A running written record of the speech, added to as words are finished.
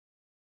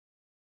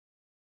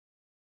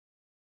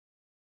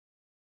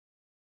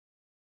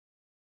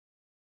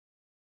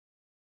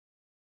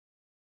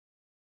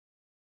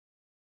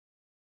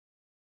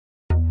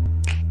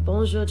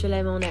Bonjour tout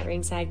le monde at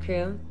Ringside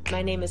Crew.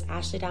 My name is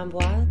Ashley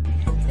D'Amboise.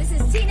 This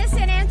is Tina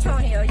San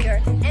Antonio, your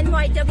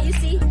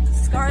NYWC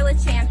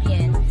Scarlet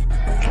Champion.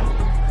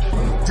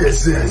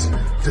 This is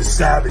the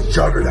Savage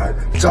Juggernaut,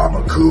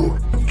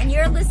 Tamaku. And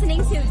you're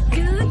listening to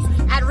Dudes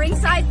at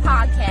Ringside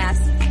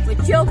Podcast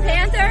with Joe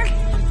Panther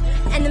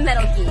and the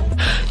Metal Geek.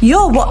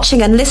 You're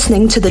watching and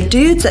listening to the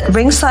Dudes at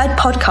Ringside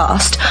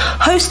Podcast,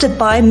 hosted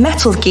by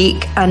Metal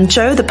Geek and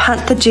Joe the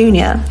Panther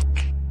Jr.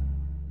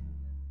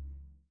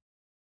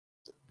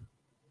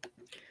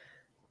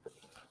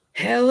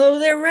 Hello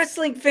there,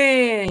 wrestling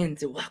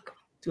fans! Welcome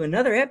to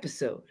another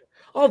episode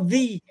of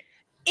the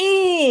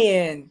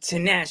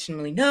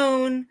internationally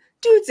known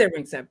Dudes at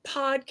Ringside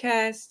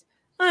Podcast.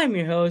 I'm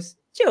your host,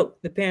 Joe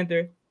the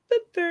Panther the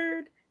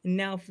Third, and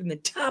now from the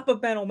top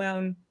of Metal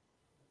Mountain,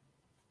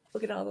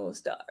 look at all those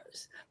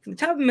stars. From the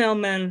top of Metal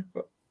Mountain,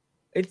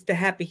 it's the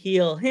happy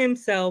heel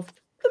himself,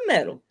 the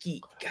Metal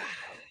Geek.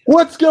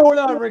 What's going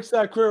on,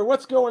 Ringside Crew?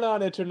 What's going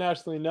on,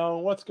 internationally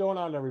known? What's going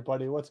on,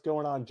 everybody? What's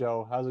going on,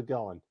 Joe? How's it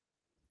going?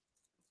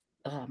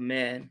 Oh,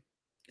 man.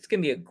 It's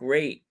going to be a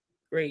great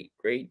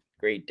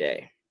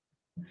day.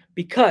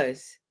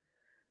 Because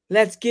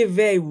let's give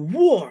a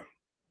warm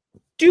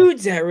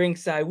Dudes at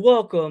Ringside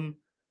welcome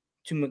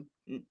to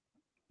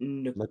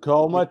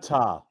Nakoma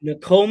Ta.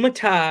 Nakoma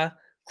Ta,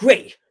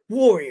 Great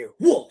Warrior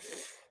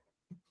Wolf.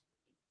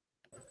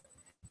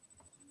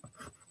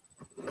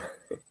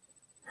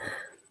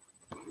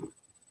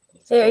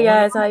 Hey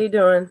guys, how you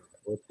doing?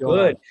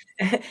 Good.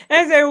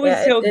 As I always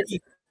tell it's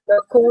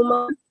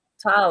Nakoma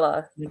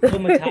Tala.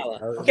 Nakoma Tala.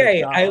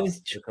 Okay, I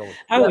was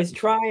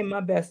trying my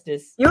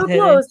bestest. You were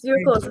close. You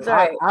were close. It's all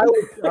right.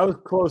 I was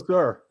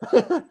closer.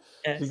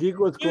 Yes. The geek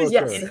was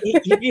closer.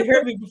 If you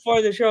heard me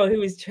before the show,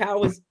 I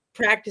was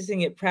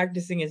practicing it,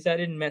 so I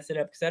didn't mess it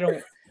up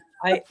because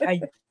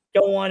I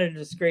don't want to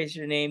disgrace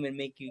your name and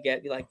make you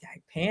be like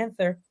that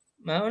Panther.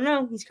 I don't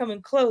know. He's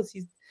coming close.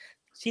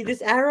 See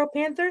this arrow,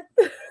 Panther?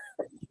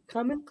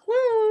 Coming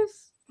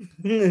close.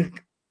 I'm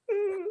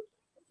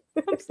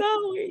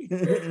sorry.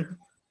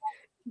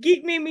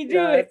 Geek made me do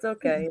it. It's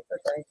okay.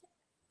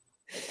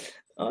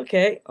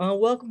 Okay.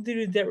 Welcome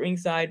to the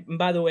Ringside. And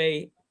by the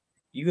way,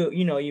 you're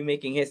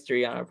making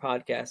history on our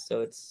podcast,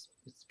 so it's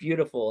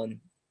beautiful. And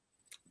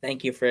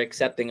thank you for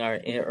accepting our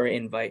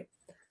invite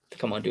to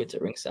come on Dudes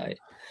at Ringside.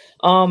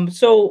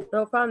 So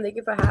no problem. Thank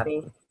you for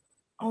having me.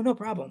 Oh, no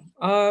problem.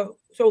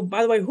 So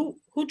by the way,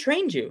 who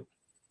trained you?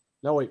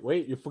 No,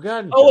 wait, you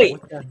forgot. Oh, wait.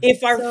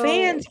 If our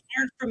fans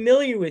aren't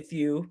familiar with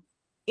you,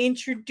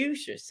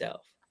 introduce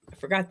yourself. I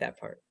forgot that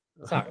part.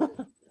 Sorry.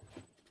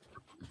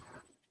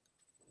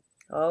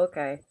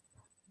 Okay.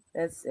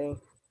 Let's see.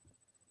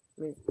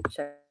 Let me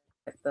check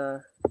see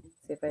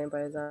if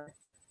anybody's on.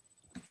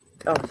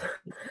 Oh. All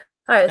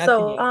right.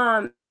 So,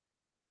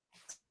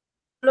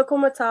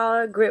 Nakoma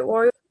Tala, Great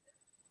Warrior.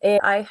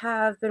 And I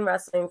have been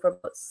wrestling for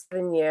about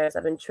 7 years.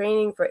 I've been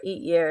training for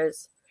 8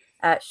 years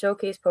at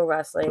Showcase Pro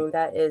Wrestling.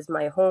 That is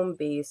my home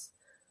base.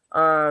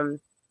 I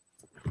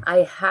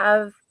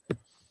have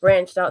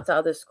branched out to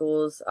other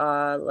schools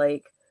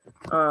like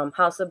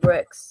House of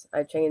Bricks.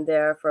 I trained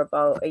there for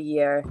about a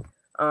year,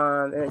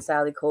 and then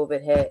sadly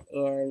COVID hit,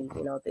 and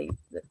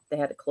they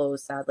had to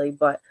close sadly.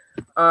 But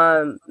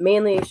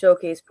mainly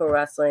Showcase Pro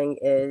Wrestling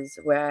is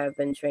where I've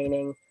been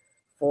training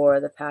for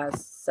the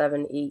past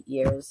 7-8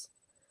 years.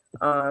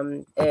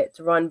 It's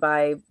run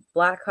by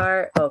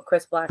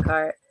Chris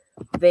Blackheart,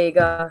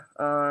 Vega,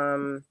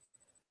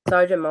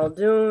 Sergeant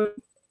Muldoon,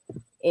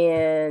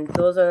 and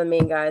those are the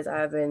main guys that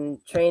have been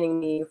training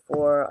me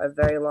for a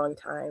very long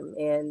time,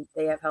 and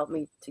they have helped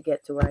me to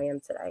get to where I am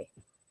today.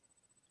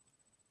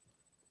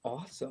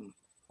 Awesome.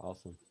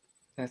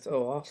 That's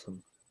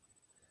awesome.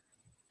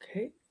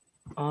 Okay.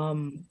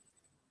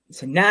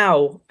 So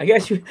now I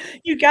guess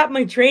you got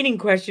my training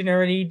question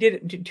already. You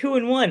did it 2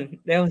 in 1.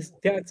 That's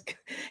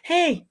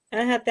hey,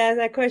 I have to ask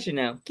that question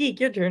now. Geek,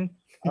 your turn.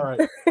 All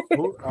right.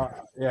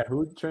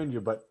 Who trained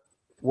you? But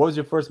what was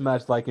your first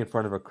match like in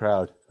front of a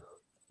crowd?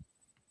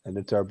 And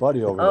it's our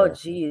buddy over there. Oh,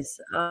 geez.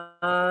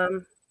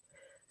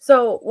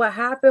 So what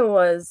happened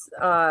was,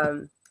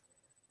 so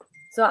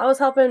I was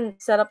helping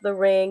set up the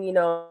ring, you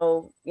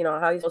know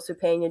how you're supposed to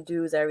pay your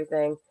dues,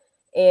 everything.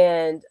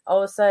 And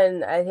all of a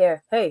sudden I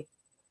hear, hey,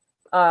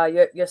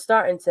 you're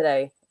starting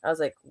today. I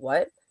was like,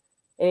 what?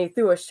 And he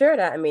threw a shirt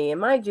at me.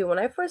 And mind you, when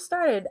I first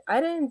started,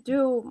 I didn't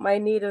do my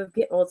native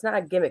well, it's not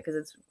a gimmick because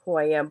it's who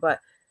I am, but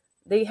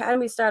they had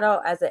me start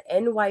out as an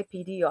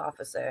NYPD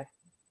officer.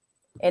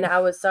 And I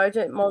was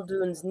Sergeant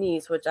Muldoon's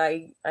niece, which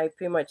I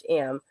pretty much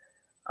am.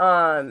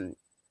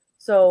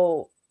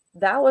 So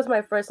that was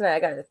my first night. I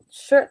got a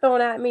shirt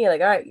thrown at me, like,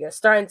 all right, you're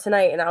starting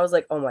tonight. And I was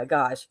like, oh my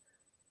gosh,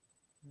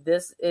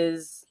 this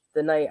is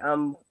the night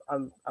I'm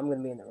gonna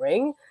be in the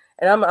ring.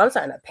 And I'm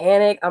starting to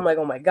panic. I'm like,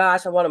 oh my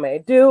gosh, what am I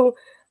gonna do?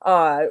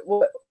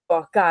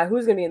 Oh God,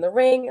 who's gonna be in the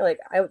ring?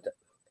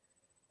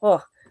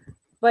 But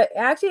it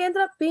actually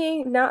ended up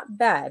being not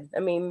bad. I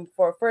mean,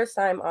 for a first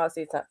time,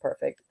 obviously it's not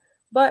perfect,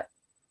 but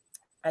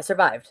I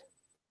survived.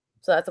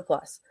 So that's a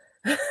plus.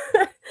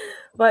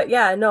 But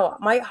yeah, no,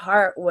 my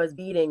heart was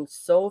beating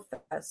so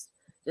fast,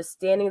 just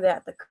standing there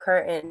at the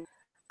curtain.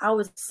 I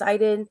was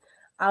excited.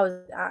 I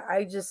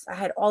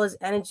had all this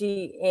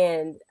energy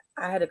and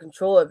I had to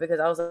control it because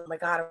I was like, oh my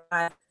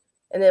God.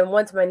 And then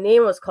once my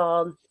name was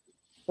called,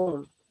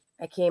 boom,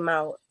 I came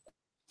out.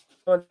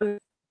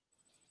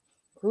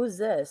 Who's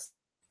this?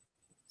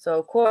 So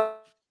of course,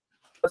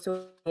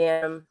 who I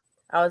am.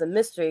 I was a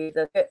mystery.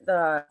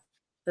 The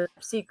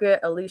secret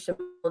Alicia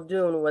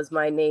Muldoon was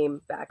my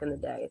name back in the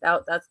day.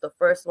 That's the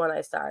first one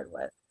I started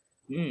with.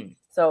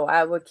 So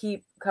I would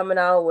keep coming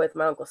out with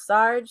my Uncle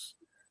Sarge,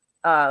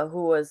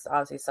 who was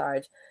obviously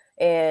Sarge,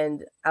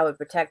 and I would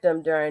protect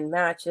him during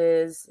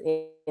matches.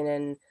 And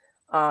then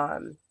I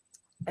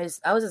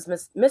was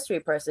this mystery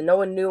person. No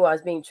one knew I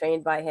was being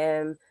trained by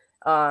him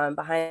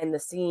behind the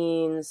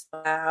scenes.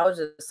 I was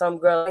just some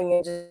girl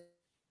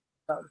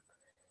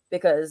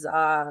because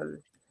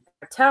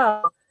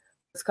Martel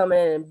was coming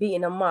in and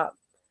beating him up.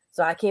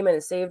 So I came in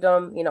and saved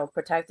him,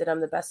 protected him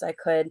the best I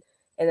could.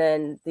 And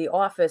then the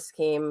Office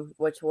came,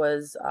 which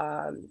was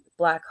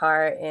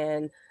Blackheart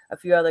and a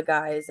few other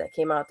guys that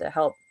came out to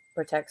help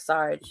protect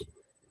Sarge.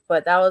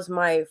 But that was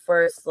my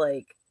first,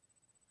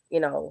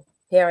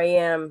 here I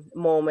am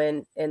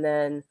moment. And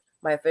then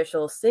my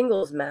official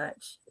singles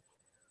match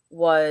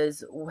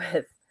was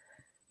with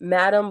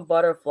Madame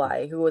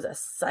Butterfly, who was a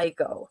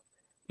psycho.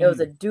 It was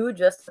a dude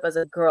dressed up as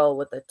a girl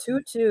with a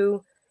tutu,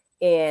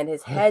 and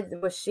his head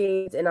was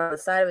shaved, and on the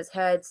side of his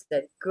head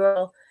said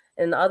girl,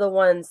 and the other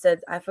one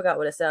said, I forgot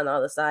what it said on the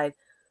other side,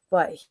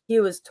 but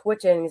he was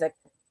twitching.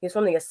 He's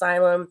from the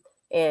asylum,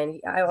 and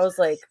I was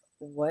like,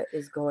 what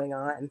is going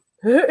on?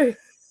 I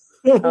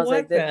was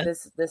like,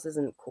 this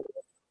isn't cool.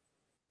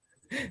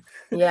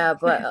 Yeah,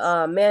 but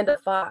Amanda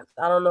Fox,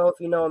 I don't know if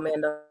you know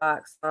Amanda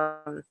Fox,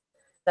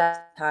 that's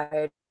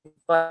tired,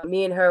 but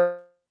me and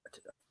her,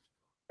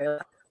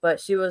 but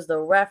she was the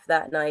ref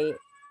that night,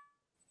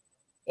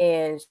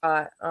 and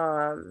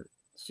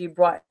she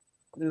brought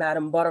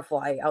Madame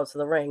Butterfly out to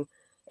the ring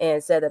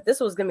and said that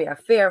this was going to be a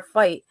fair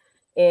fight,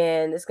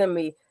 and it's going to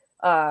be,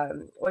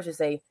 what should I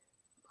say,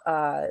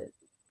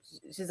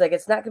 she's like,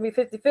 it's not going to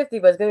be 50-50,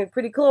 but it's going to be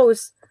pretty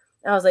close.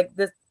 And I was like,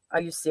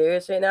 are you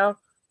serious right now?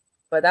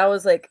 But that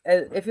was like,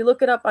 if you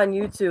look it up on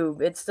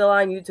YouTube, it's still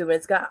on YouTube, and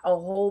it's got a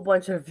whole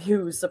bunch of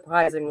views,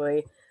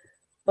 surprisingly.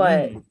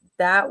 But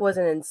that was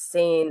an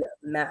insane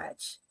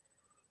match.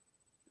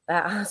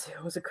 That honestly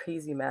was a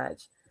crazy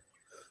match.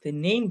 The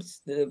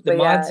names, the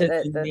mod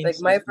said like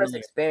my first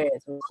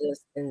experience was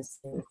just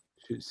insane.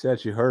 She said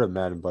she heard of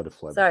Madame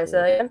Butterfly. Sorry, say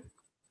that again?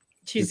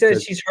 She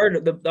says she's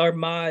heard of our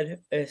mod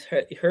has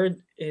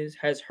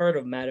heard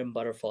of Madame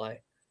Butterfly.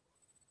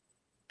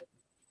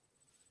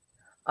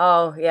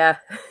 Oh yeah,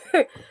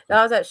 that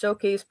was at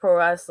Showcase Pro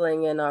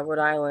Wrestling in Rhode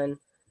Island.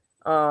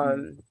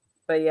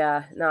 But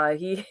yeah, no,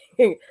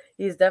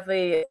 he's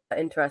definitely an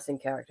interesting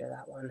character.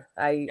 That one,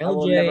 I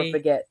will never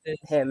forget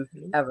him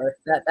ever.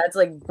 That's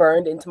like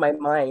burned into my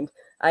mind.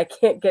 I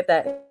can't get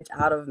that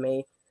out of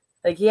me.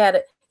 Like he had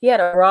a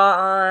bra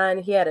on,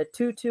 he had a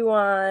tutu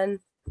on.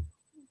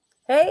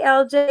 Hey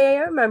LJ,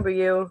 I remember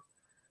you.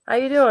 How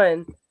you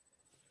doing?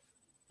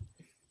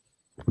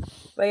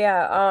 But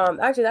yeah,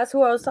 actually that's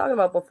who I was talking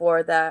about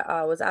before that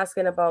was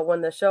asking about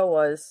when the show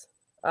was,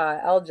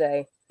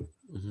 LJ.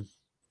 Mm-hmm.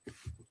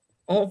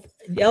 Oh,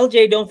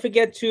 LJ, don't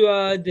forget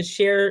to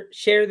share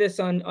this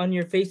on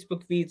your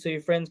Facebook feed so your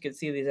friends can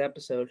see these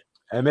episodes.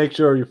 And make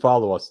sure you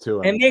follow us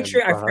too. And make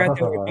sure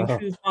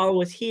you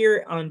follow us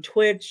here on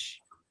Twitch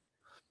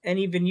and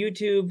even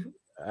YouTube.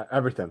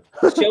 Everything.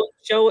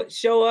 show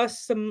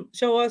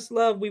us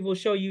love. We will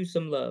show you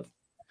some love.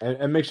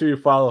 And make sure you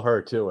follow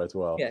her too as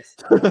well. Yes.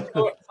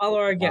 Follow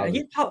our guest.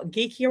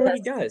 He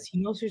already does. He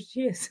knows who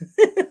she is. He's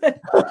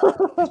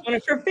one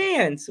of her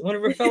fans, one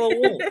of her fellow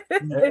wolves.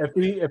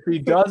 If he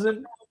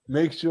doesn't,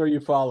 make sure you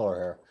follow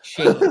her.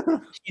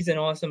 She's an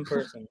awesome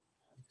person.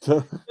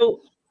 So,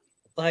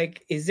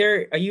 like,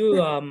 where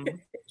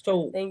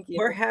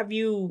have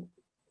you?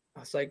 I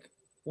was like,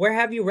 where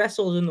have you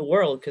wrestled in the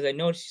world? Because I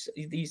know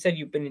you said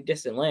you've been in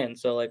distant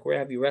lands. So, like, where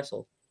have you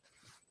wrestled?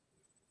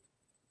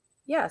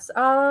 Yes,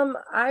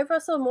 I've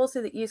wrestled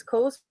mostly the East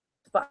Coast,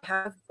 but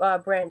I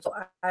have branched.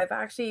 I've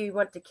actually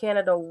went to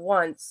Canada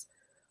once,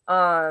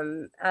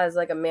 as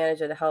like a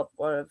manager to help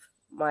one of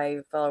my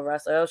fellow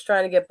wrestlers. I was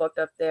trying to get booked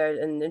up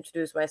there and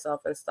introduce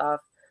myself and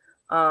stuff.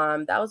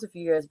 That was a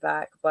few years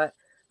back, but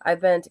I've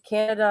been to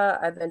Canada.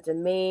 I've been to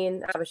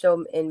Maine. I have a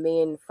show in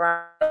Maine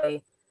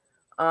Friday.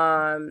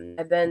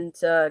 I've been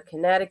to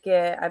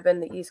Connecticut. I've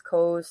been to the East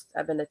Coast.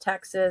 I've been to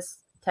Texas,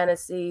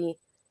 Tennessee.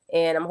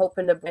 And I'm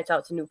hoping to branch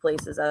out to new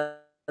places. As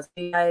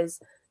you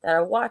guys that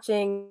are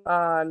watching,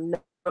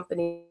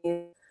 companies,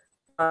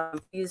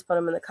 please put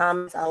them in the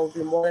comments. I will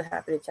be more than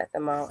happy to check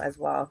them out as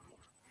well.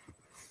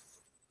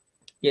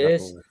 Yeah,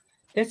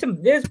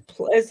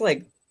 there's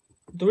like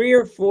 3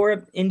 or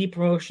 4 indie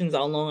promotions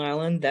on Long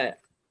Island that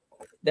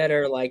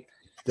are like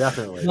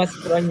definitely you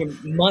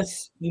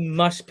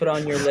must put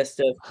on your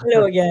list of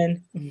hello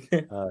again.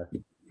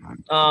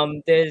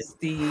 There's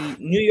the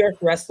New York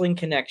Wrestling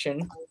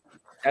Connection.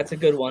 That's a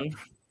good one.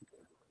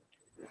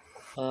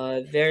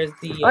 There's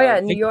the Oh yeah,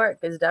 New York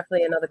is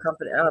definitely another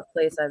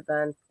place I've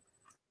been.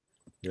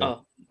 Yeah.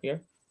 Oh,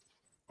 here.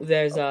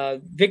 There's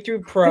Victory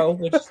Pro,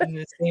 which is in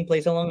the same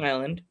place on Long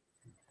Island.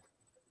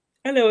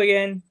 Hello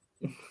again.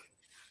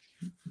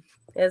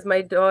 There's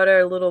my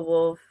daughter, Little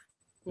Wolf.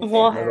 Say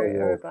Aw. hi, Little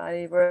Wolf.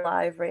 everybody. We're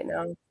live right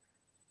now.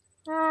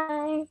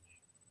 Hi.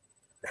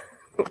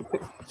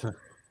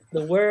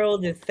 The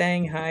world is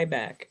saying hi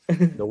back.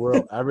 The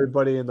world,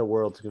 everybody in the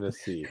world's gonna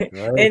see.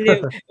 Right?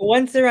 And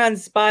once they're on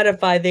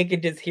Spotify, they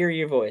can just hear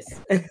your voice.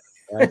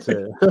 That's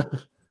it.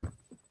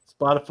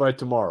 Spotify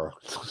tomorrow.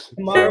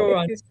 Tomorrow we're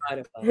on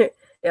Spotify.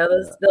 Yeah,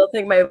 they'll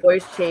think my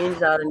voice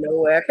changed out of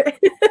nowhere.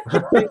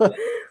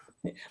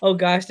 Oh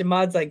gosh, the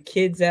mod's like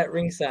kids at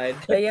ringside.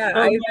 But yeah,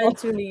 Oh, I've no. been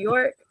to New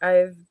York.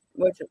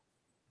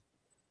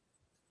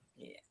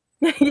 Yeah.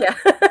 Yeah.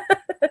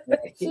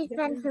 She's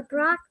been to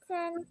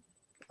Brockton.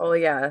 Oh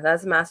yeah,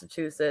 that's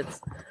Massachusetts.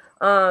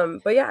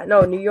 But yeah,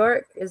 no, New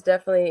York is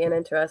definitely an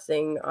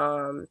interesting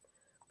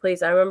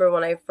place. I remember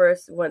when I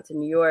first went to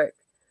New York,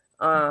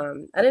 I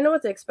didn't know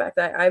what to expect.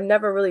 I've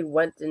never really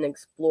went and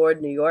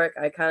explored New York.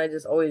 I kind of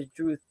just always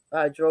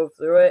drove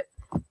through it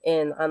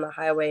and on the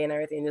highway and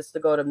everything, just to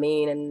go to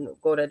Maine and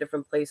go to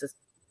different places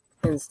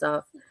and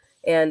stuff.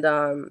 And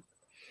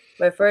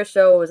my first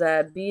show was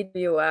at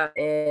BWF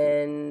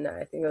in,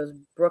 I think it was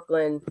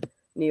Brooklyn,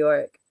 New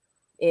York.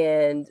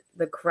 And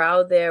the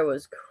crowd there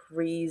was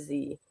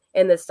crazy.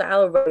 And the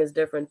style of running is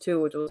different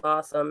too, which was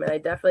awesome. And I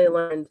definitely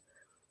learned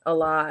a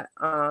lot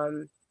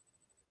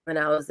when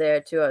I was there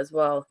too as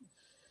well.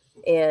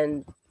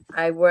 And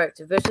I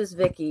worked Vicious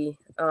Vicky.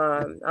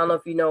 I don't know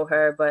if you know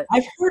her, but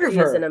I've heard of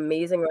she's her. an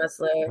amazing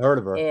wrestler. Heard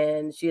of her.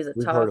 And she's a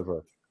We've tough. heard of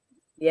her.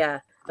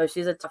 Yeah. No,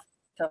 she's a tough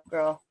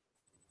girl.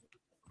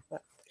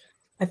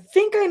 I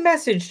think I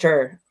messaged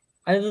her.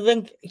 I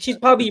think she's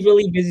probably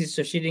really busy,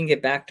 so she didn't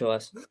get back to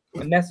us. I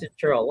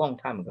messaged her a long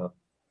time ago.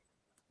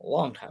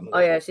 Oh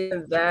yeah, she's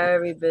been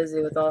very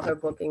busy with all her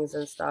bookings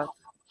and stuff.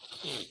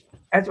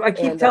 That's what I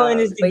keep telling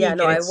this. But yeah,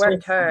 no, I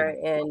worked her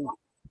and.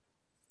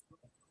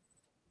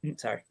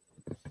 Sorry.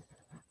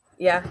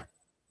 Yeah.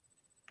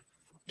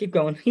 Keep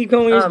going. Keep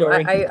going with your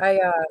story.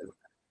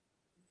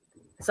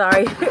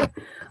 Sorry.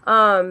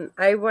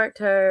 I worked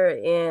her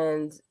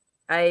and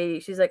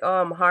she's like,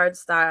 oh, I'm hard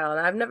style.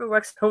 And I've never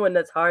worked someone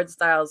that's hard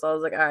style. So I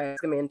was like, all right,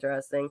 it's going to be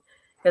interesting.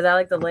 Because I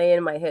like to lay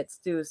in my hits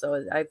too.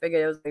 So I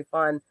figured it was going to be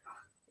fun.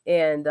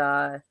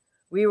 And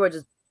we were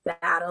just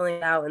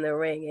battling out in the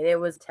ring. And it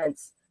was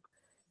tense.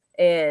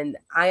 And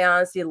I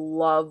honestly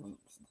love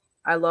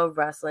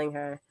wrestling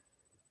her.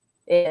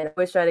 And I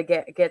wish I'd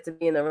get to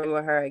be in the ring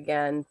with her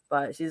again.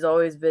 But she's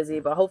always busy.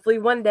 But hopefully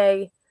one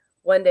day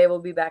we'll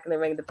be back in the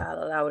ring to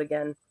battle it out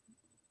again.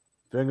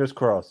 Fingers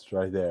crossed,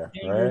 right there.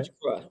 Fingers right?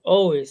 crossed.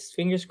 Always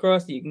fingers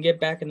crossed that you can get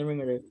back in the ring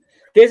with her.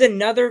 There's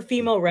another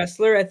female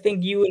wrestler. I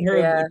think you and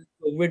her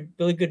would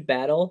really good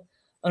battle.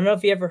 I don't know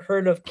if you ever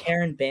heard of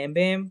Karen Bam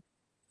Bam.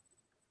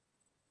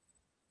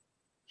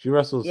 She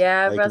wrestles.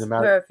 Yeah, I've wrestled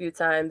her a few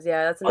times.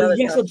 Yeah, that's another.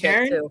 Yeah, so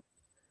Karen. Too.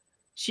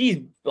 She's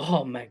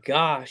my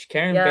gosh,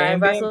 Karen Yeah,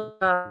 Bam I wrestled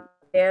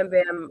Bam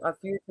Bam a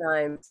few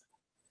times.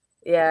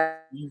 Yeah.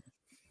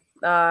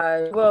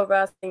 Well,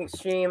 Wrestling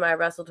Extreme, I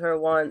wrestled her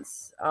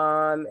once.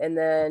 And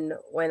then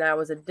when I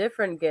was a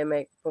different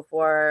gimmick,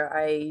 before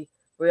I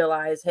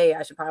realized, hey,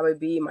 I should probably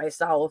be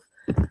myself,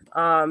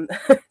 being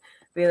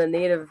a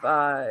native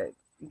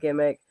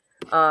gimmick,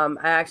 I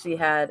actually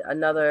had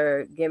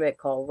another gimmick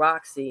called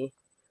Roxy.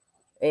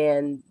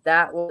 And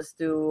that was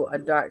through a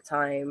dark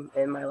time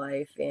in my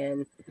life.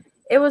 And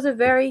it was a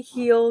very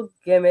heel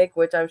gimmick,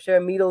 which I'm sure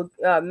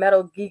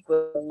Metal Geek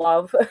would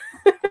love.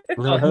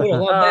 Love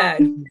that.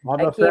 I'm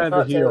a fan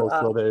of the heels,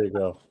 so there you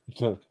go.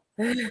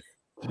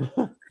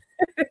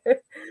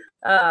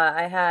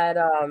 I had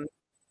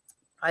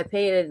I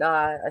painted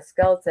a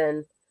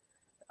skeleton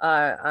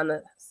on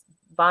the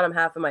bottom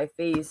half of my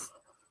face,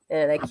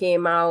 and I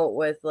came out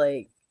with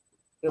like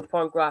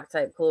punk rock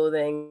type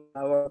clothing,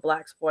 or a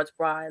black sports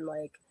bra and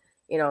like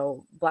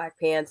black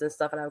pants and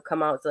stuff, and I would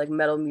come out to like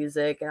metal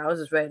music, and I was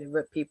just ready to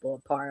rip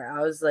people apart.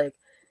 I was like,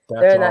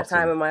 during that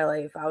time in my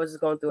life, I was just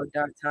going through a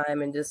dark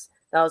time, and just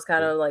that was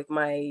kind of like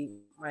my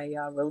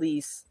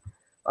release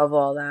of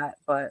all that.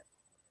 But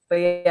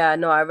yeah,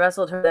 no, I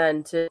wrestled her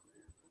then too,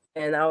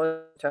 and I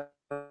was.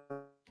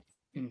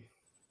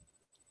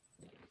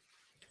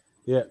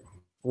 Yeah,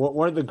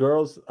 one of the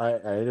girls I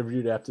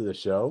interviewed after the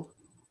show,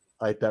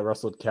 like that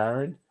wrestled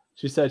Karen,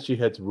 she said she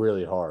hits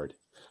really hard.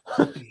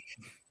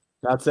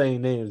 Not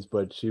saying names,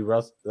 but she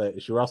wrestled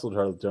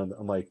her during.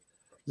 I'm like,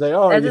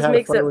 oh, that just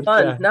makes it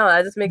fun. Karen. No,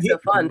 that just makes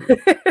it fun.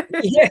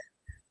 Yeah,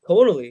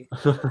 totally.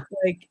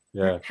 Like,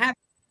 yeah.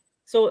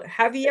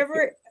 Have you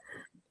ever,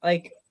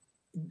 like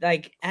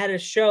at a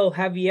show,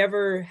 have you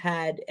ever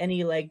had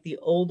any like the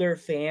older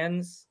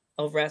fans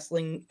of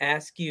wrestling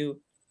ask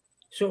you,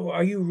 so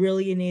are you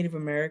really a Native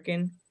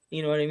American?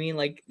 You know what I mean?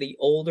 Like the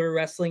older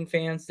wrestling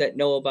fans that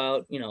know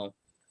about, you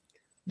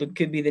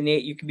could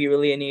be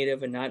really a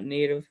Native and not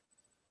Native.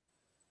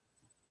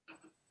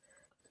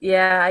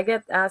 Yeah, I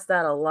get asked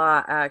that a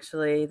lot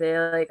actually.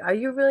 They're like, "Are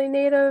you really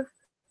native?"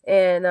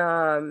 And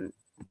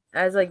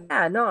I was like,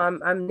 "Yeah, no,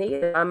 I'm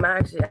native. I'm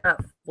actually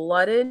not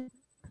blooded,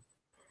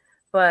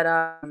 but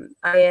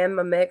I am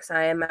a mix.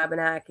 I am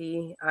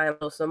Abenaki. I'm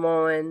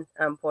Samoan.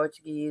 I'm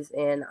Portuguese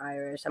and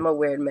Irish. I'm a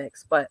weird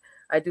mix, but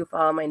I do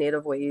follow my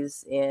native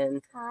ways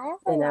and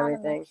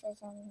everything.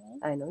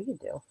 I know you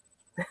do.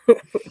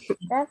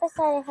 That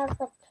beside I have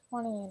like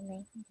 20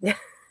 in me.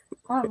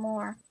 Or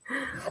more.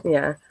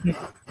 Yeah.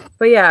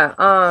 But yeah,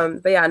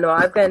 no,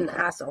 I've been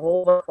asked a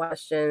whole bunch of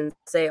questions.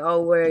 Say,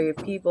 oh, where are your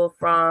people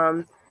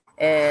from?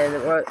 And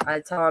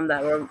I tell them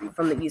that we're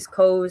from the East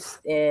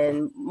Coast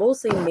and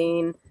mostly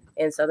Maine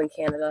and Southern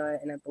Canada,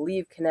 and I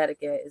believe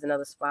Connecticut is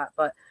another spot,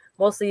 but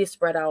mostly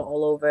spread out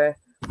all over.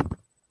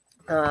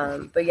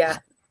 But yeah,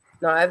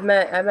 no, I've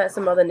met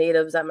some other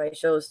natives at my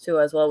shows too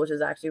as well, which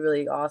is actually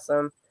really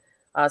awesome.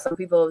 Some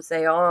people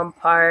say, oh, I'm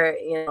part,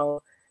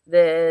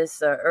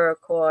 this or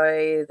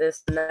Iroquois,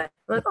 this and that.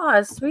 I'm like, oh,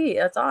 that's sweet.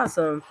 That's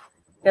awesome.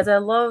 Because I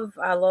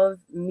love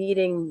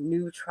meeting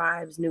new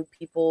tribes, new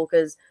people,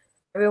 because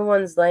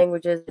everyone's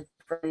languages are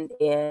different,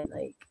 and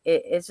like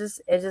it's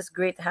just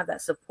great to have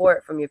that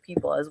support from your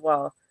people as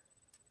well.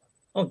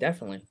 Oh,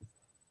 definitely.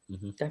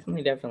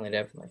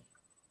 Definitely.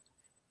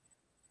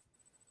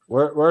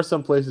 Where are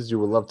some places you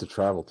would love to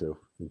travel to?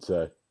 You'd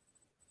say.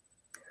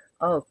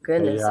 Oh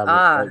goodness!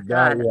 God.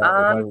 Yeah.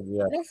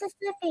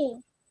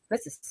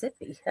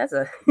 Mississippi. That's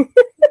a. Is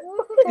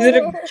it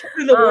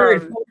a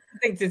word? I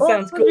think it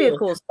sounds cool. It would be a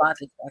cool spot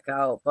to check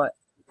out, but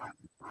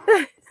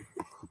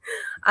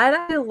I'd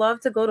actually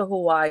love to go to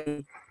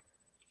Hawaii.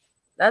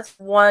 That's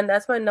my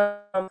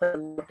number one place I'd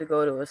love to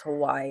go to is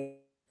Hawaii.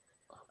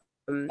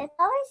 It's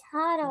always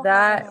hot over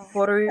that there.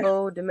 Puerto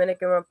Rico,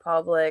 Dominican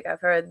Republic. I've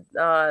heard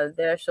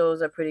their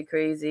shows are pretty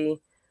crazy. It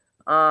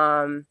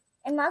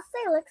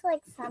mostly looks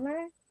like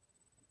summer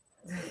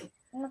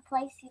in the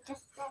place you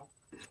just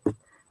said.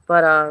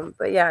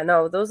 But yeah,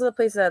 no, those are the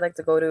places I'd like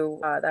to go to.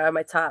 That are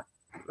my top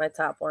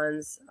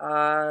ones.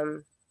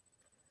 Trying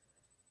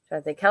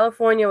to think,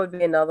 California would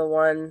be another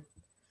one.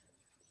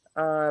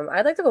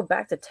 I'd like to go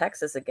back to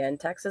Texas again.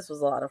 Texas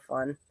was a lot of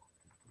fun.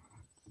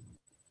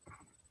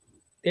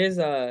 There's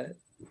a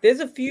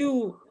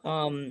few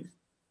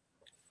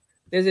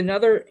there's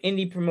another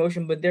indie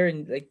promotion, but they're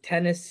in like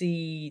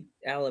Tennessee,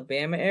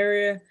 Alabama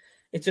area.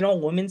 It's an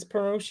all women's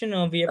promotion.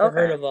 Have you ever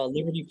heard of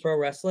Liberty Pro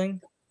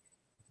Wrestling?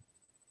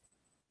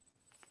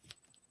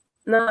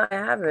 No, I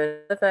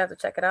haven't. Definitely have to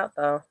check it out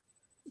though.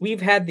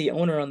 We've had the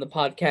owner on the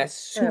podcast.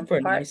 Super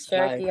nice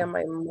Cherokee guy. on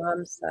my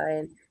mom's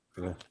side.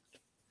 Yeah.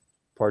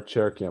 Part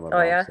Cherokee on my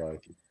mom's side.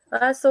 Oh,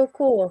 that's so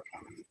cool.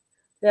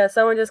 Yeah,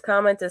 someone just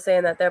commented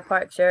saying that they're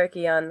part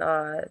Cherokee on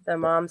their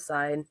mom's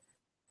side.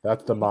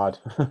 That's the mod.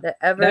 They're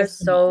ever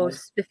so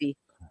spiffy.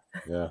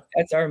 Yeah.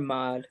 That's our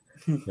mod.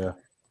 Yeah.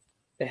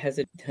 That has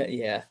it.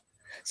 Yeah.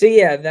 So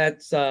yeah,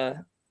 that's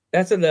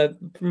the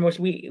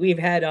promotion we've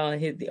had on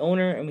the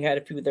owner, and we had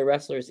a few of the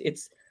wrestlers.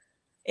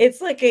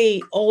 It's like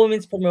a all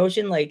women's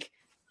promotion. Like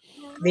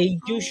they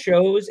do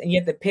shows, and you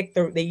have to pick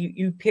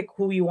you pick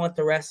who you want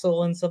to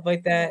wrestle and stuff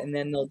like that, and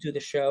then they'll do the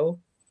show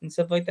and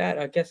stuff like that.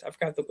 I guess I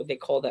forgot what they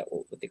call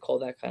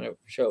that kind of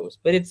shows,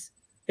 but it's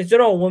an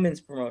all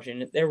women's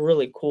promotion. They're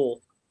really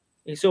cool.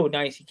 He's so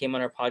nice. He came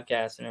on our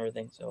podcast and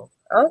everything. So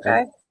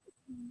okay.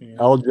 Yeah.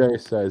 LJ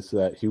says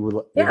that he would.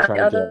 Yeah,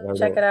 I'll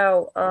check it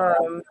out.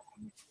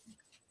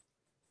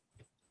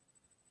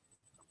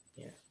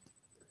 Yeah.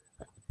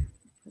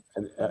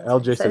 And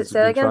LJ says he's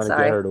been trying to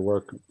get her to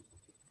work.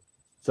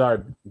 Sorry,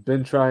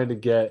 been trying to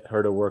get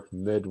her to work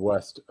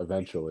Midwest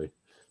eventually.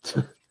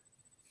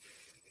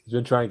 He's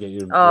been trying to get you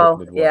to work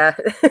Midwest. Yeah.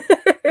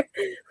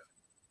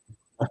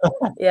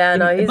 Yeah,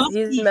 no, he's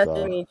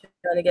messaging me,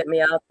 trying to get me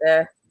out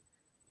there.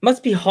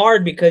 Must be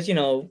hard because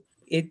you're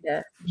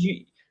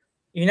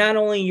not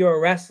only you're a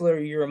wrestler,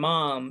 you're a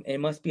mom. And it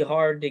must be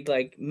hard to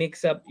like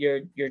mix up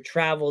your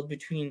travels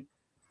between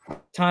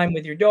time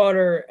with your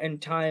daughter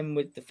and time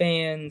with the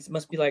fans. It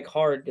must be like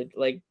hard to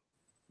like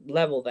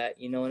level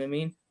that. You know what I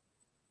mean?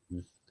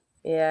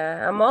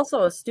 Yeah, I'm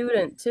also a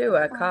student too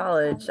at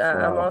college.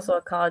 I'm also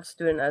a college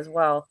student as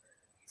well.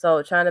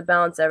 So trying to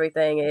balance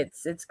everything,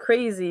 it's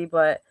crazy,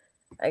 but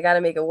I got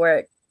to make it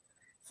work.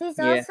 She's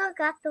also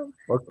got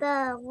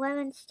the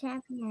women's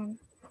champion.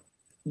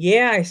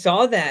 Yeah, I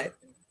saw that.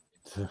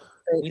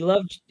 We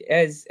loved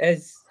as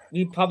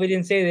we probably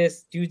didn't say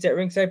this. Dudes at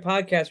Ringside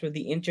Podcast were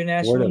the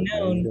internationally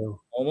known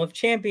home of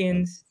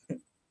champions.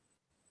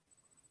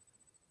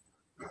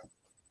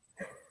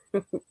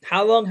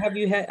 How long have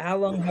you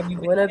been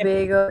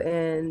Winnebago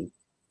and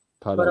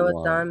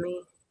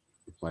Potawatomi?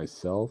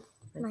 Myself.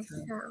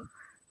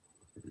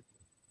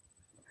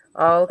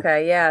 Oh,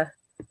 okay, yeah.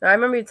 I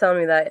remember you telling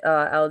me that,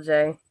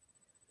 LJ.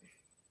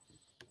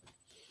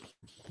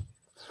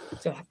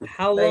 So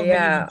how long?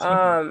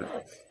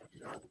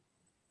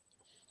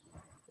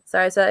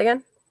 Sorry, say that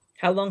again.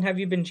 How long have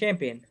you been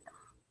champion?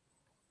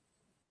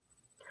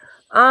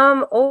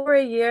 Over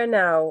a year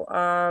now.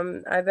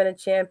 I've been a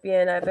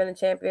champion. I've been a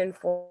champion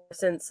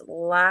since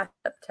last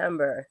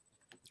September.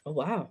 Oh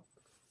wow!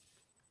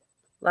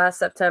 last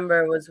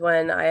September was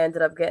when I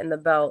ended up getting the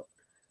belt.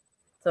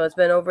 So it's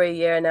been over a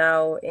year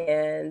now,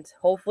 and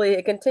hopefully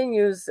it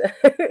continues.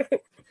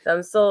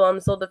 I'm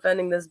still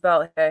defending this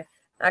belt here.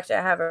 Actually,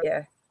 I have it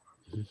here.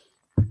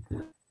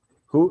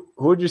 Who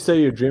would you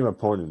say your dream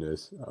opponent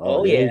is?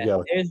 Oh there yeah, you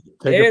go. there's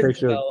Take a the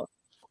picture. belt.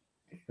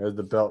 There's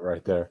the belt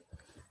right there.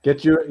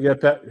 Get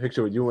a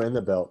picture with you and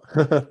the belt.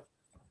 There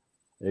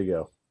you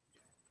go.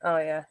 Oh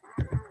yeah.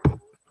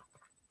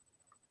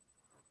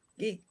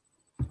 There you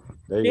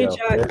go. There's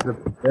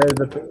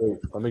the wait,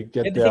 let me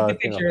get You have to take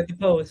the picture at the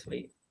pose.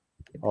 Wait.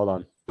 Hold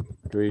on.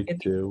 3,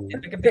 2.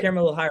 Pick up the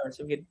camera a little higher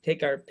so we can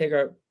take our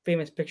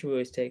famous picture we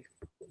always take.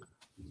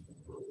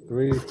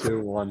 3,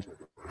 2, 1.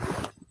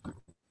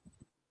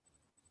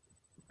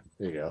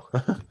 There you go.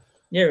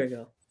 There we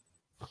go.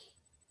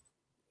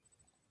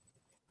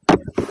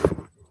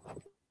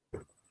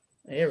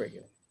 There we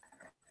go.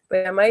 But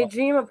yeah, my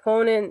dream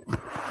opponent,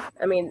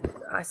 I mean,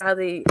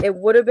 sadly, it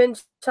would have been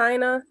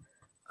China.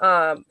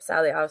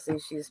 Sadly, obviously,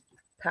 she's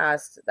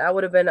passed. That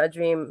would have been a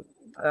dream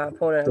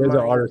opponent. There's an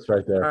artist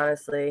right there.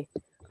 Honestly.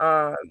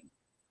 That's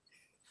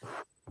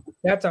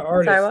an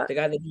artist, the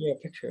guy that drew a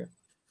picture.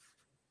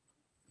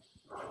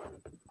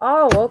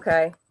 Oh,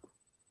 okay.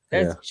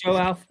 That's Joe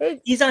Alf.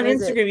 He's on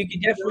Instagram. You can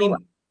definitely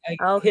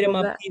hit him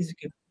up.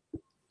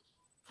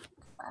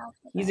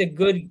 He's a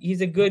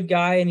good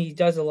guy, and he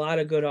does a lot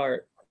of good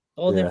art,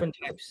 all different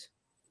types.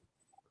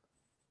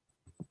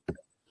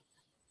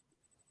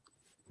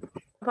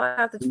 I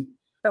have to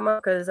come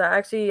up because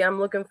actually I'm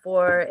looking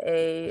for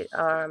a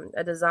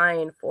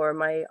design for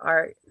my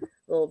art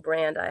little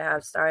brand I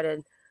have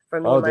started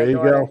for me and my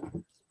daughter.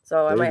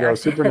 So I might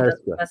actually end up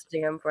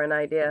messaging him for an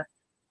idea.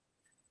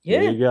 Yeah,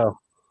 there you go.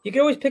 You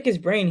can always pick his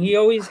brain. He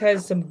always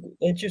has some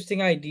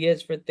interesting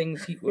ideas for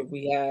things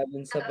we have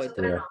and stuff like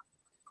that.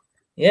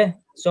 Yeah,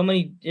 so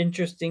many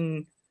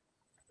interesting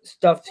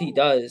stuff he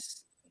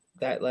does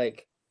that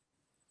like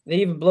it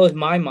even blows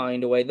my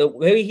mind away. The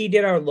way he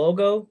did our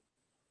logo,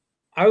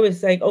 I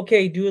was like,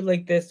 okay, do it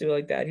like this, do it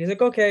like that. He's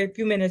like, okay, a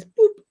few minutes,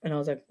 boop, and I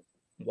was like,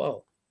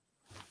 whoa,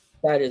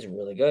 that is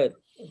really good.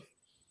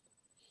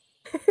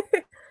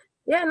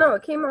 Yeah, no,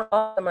 it came out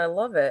awesome. I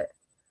love it.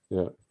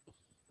 Yeah,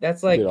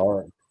 that's like,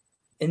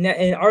 and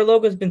our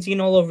logo's been seen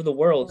all over the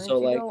world. So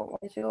like,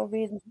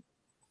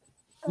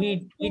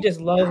 we just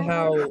love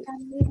how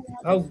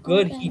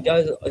good he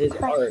does his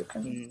art.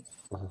 And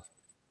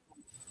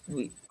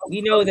we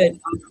know that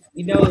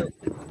he.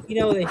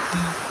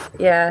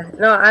 Yeah,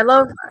 no, I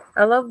love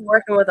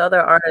working with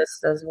other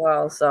artists as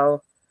well.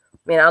 So, I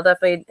mean, I'll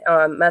definitely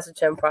message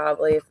him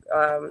probably.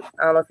 I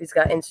don't know if he's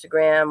got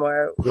Instagram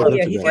or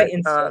he's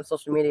got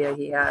social media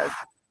he has.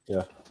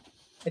 Yeah,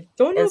 I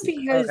don't know if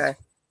he has. Okay.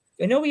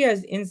 I know he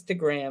has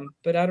Instagram,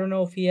 but I don't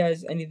know if he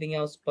has anything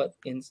else but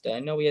Insta. I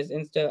know he has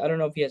Insta. I don't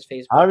know if he has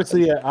Facebook.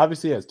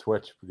 Obviously he has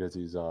Twitch because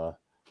he's on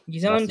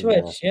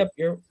Twitch. Yep,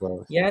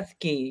 yes,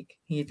 geek.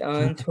 He's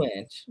on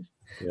Twitch.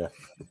 Yeah.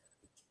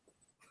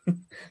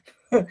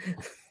 All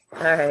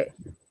right,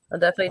 I'll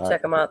definitely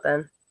check him out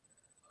then.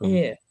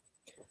 Yeah.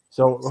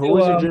 So who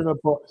was your dream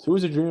opponent? Who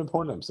was your dream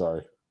opponent? I'm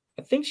sorry.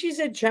 I think she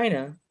said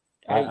China.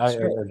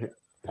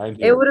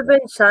 It would have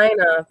been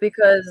China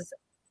because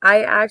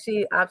I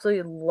actually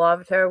absolutely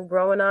loved her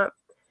growing up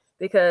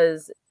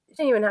because she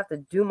didn't even have to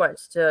do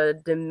much to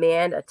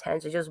demand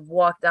attention. She just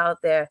walked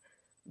out there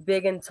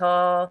big and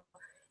tall,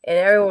 and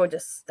everyone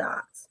just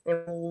stopped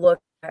and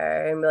looked at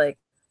her and be like,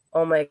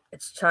 oh my,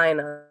 it's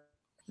China.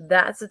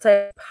 That's the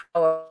type of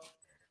power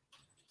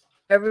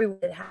everyone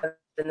has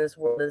in this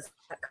world is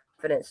that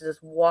confidence to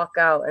just walk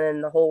out and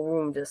then the whole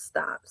room just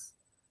stops.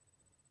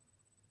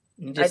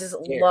 I just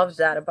loved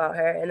that about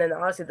her. And then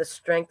obviously the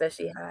strength that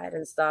she had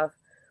and stuff.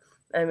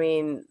 I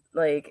mean,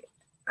 like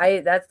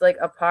that's like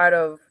a part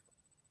of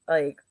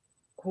like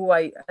who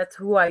I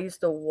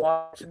used to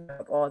watch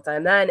all the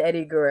time. That and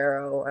Eddie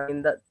Guerrero. I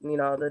mean,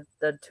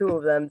 the two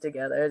of them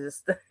together,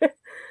 just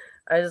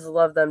I just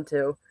love them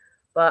too.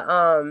 But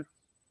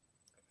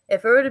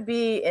if it were to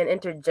be an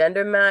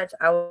intergender match,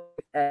 I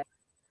would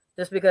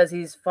just because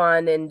he's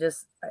fun and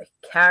just a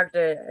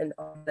character and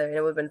all that, and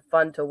it would have been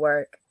fun to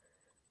work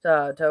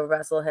to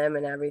wrestle him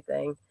and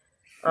everything.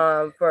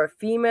 For a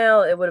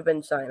female, it would have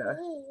been China.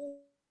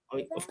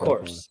 Of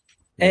course.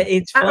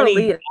 It's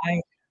funny.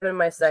 In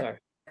my second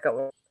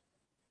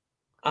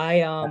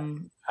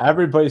one.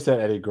 Everybody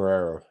said Eddie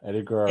Guerrero.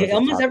 Eddie Guerrero.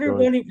 Almost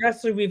every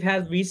wrestler we've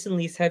had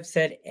recently have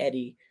said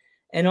Eddie.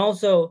 And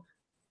also,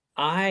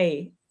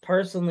 I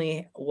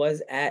personally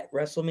was at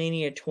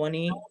WrestleMania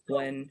 20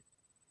 when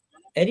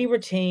Eddie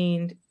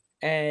retained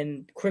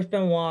and Chris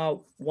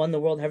Benoit won the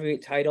World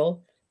Heavyweight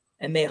title,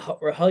 and they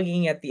were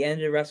hugging at the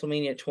end of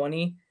WrestleMania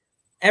 20.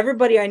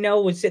 Everybody I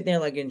know was sitting there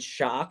like in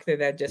shock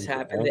that just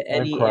happened. That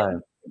Eddie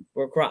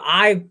were crying.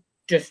 I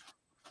just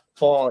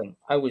bawling.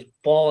 I was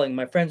bawling.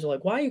 My friends were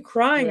like, "Why are you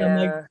crying?" Yeah. I'm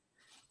like,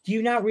 "Do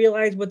you not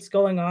realize what's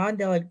going on?"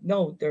 They're like,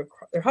 "No, they're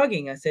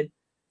hugging." I said,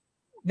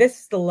 "This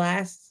is the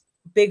last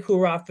big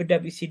hurrah for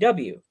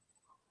WCW.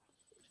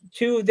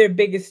 Two of their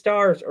biggest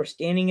stars are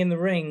standing in the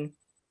ring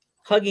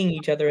hugging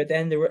each other at the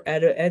end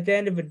at the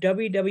end of a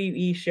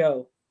WWE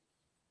show,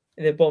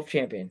 and they're both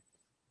champion.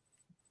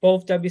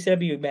 Both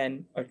WCW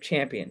men are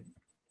champion.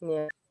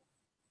 Yeah.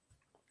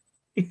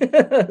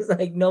 It's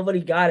like nobody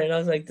got it. I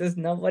was like, does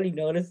nobody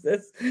notice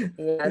this?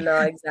 Yeah,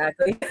 no,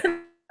 exactly.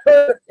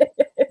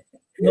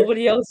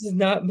 Nobody else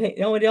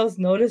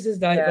notices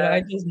that, but Yeah.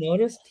 I just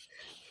noticed.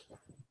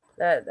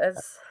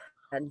 That's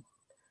bad.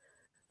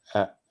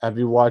 Have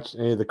you watched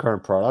any of the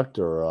current product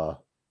or?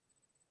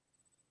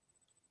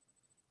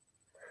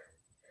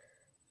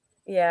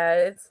 Yeah,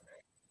 it's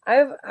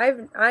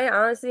I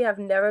honestly have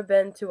never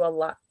been to a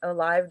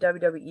live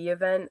WWE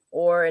event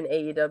or an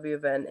AEW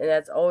event, and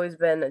that's always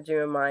been a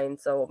dream of mine.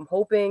 So I'm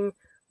hoping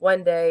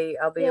one day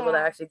I'll be able to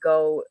Yeah. actually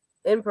go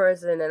in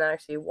person and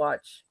actually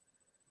watch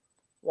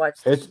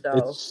the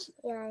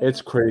show.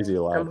 It's crazy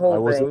live. I'm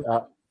hoping.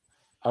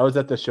 I was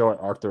at the show at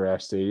Arthur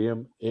Ashe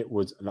Stadium. It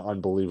was an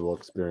unbelievable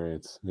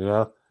experience. You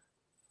know,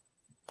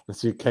 to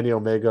see Kenny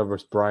Omega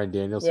versus Bryan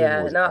Danielson.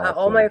 Yeah, was no, all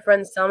awesome. my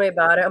friends tell me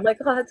about it. I'm like,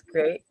 oh, that's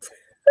great.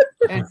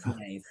 That's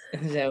nice.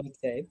 As I would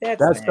say,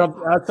 that's nice.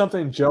 That's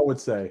something Joe would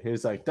say.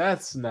 He's like,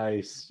 "That's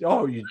nice."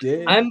 Oh, you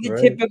did. I'm the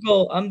Right?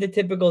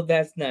 typical.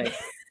 That's nice.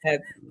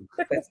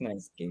 That's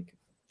nice, geek.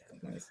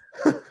 That's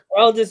nice. Or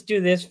I'll just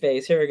do this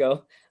face. Here we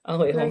go. Oh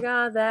wait, Oh my hold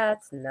god,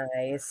 that's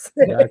nice.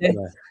 That's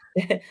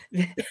nice.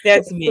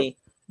 That's me.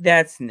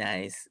 That's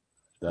nice.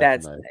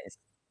 That's That's nice.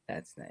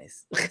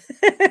 nice.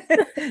 That's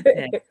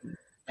nice.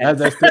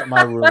 As I sit in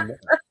my room,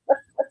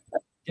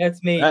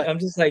 That's me. I'm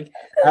just like,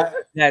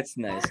 that's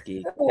nice,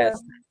 geek.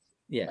 That's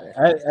yeah.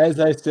 as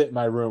I sit in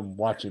my room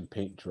watching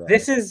paint dry.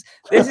 This is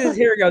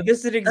here we go. This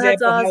is an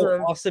example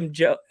of awesome.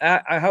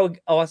 how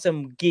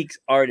awesome Geek's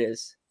art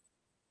is.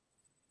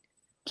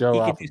 Joe He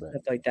can do Alphabet.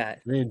 stuff like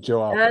that. Me and Joe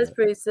That is Alphabet.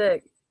 pretty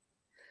sick.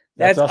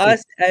 That's also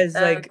us as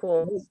That's like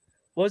cool.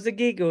 what was the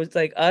Geek? It was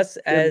like us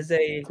as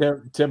a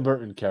Tim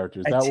Burton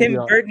characters. a Tim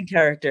Burton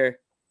character.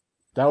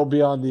 That will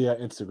be on the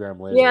Instagram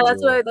later. Yeah,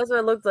 that's what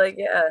it looked like.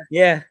 Yeah,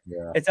 Yeah,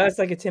 Yeah. it's us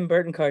like a Tim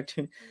Burton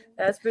cartoon.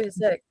 that's pretty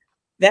sick.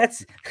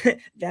 That's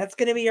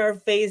gonna be our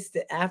face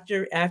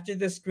after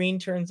the screen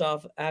turns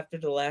off after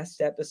the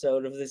last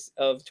episode of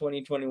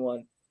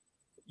 2021.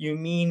 You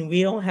mean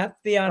we don't have to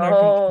be on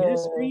our computer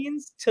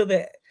screens till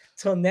the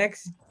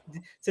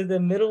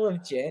middle of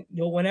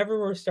whenever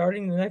we're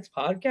starting the next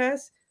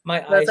podcast?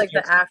 My eyes. That's like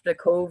the after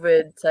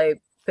COVID type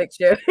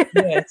picture.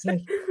 Yeah, it's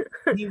like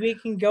we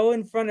can go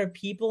in front of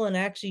people and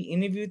actually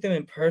interview them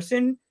in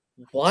person.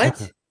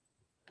 What?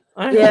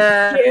 I don't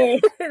Yeah. care.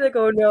 Like,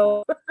 oh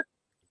no.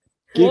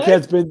 Geek What?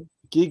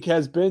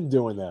 has been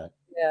doing that.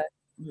 Yeah.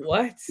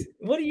 What?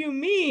 What do you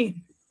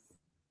mean?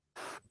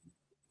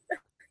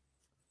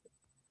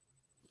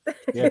 Yeah,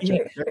 Yeah,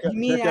 check you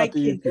mean out I the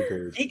can- YouTube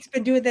page. Geek's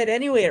been doing that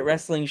anyway at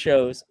wrestling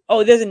shows.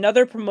 Oh, there's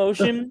another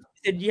promotion.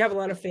 Did you have a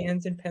lot of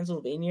fans in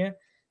Pennsylvania?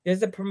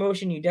 There's a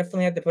promotion you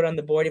definitely have to put on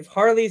the board. If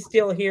Harley's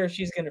still here,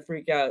 she's gonna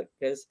freak out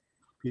because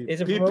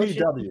there's a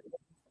promotion PPW.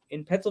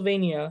 in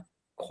Pennsylvania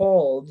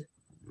called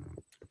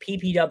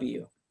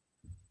PPW.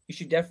 You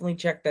should definitely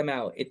check them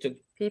out. It's a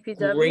great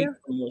PPW.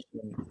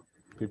 promotion.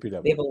 They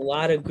PPW. have a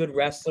lot of good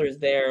wrestlers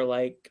there,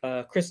 like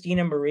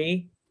Christina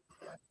Marie.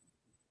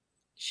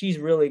 She's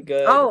really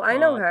good. Oh, I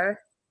know her.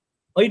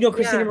 Oh, you know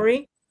Christina Yeah.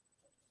 Marie?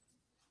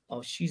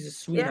 Oh, she's a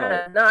sweetheart.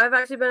 Yeah. No, I've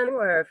actually been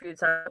with her a few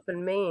times up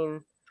in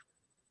Maine.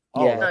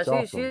 Oh, Yeah. No, that's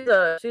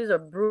awesome. she's a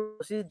brutal.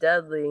 She's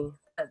deadly.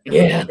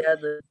 Yeah.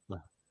 Deadly.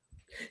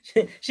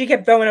 She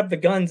kept throwing up the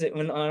guns when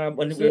we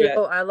were at,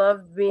 I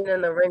love being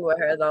in the ring with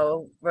her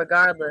though.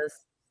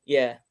 Regardless.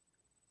 yeah.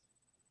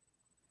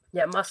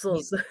 Yeah,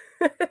 muscles.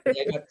 I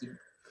got the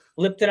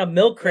lifting up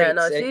milk Yeah,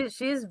 crates. no,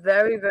 she's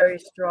very, very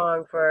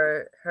strong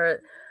for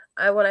her.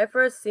 When I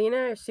first seen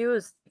her, she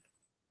was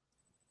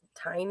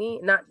tiny,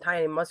 not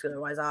tiny muscular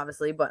wise,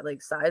 obviously, but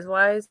like size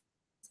wise.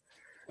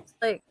 It's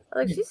like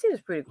she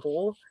seems pretty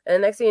cool.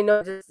 And next thing you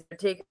know, just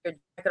take her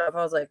jacket off.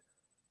 I was like,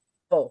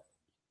 oh,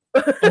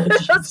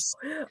 jeez.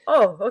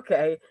 oh,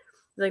 okay.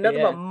 Like nothing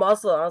Yeah. but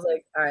muscle. I was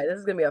like, all right, this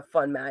is gonna be a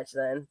fun match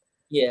then.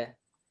 Yeah.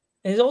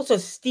 And there's also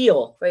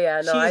Steel. But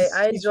yeah, no, She's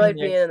I enjoyed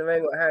really being nice. in the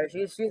ring with her.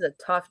 She's a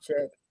tough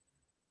chick.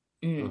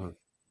 Mm. Mhm.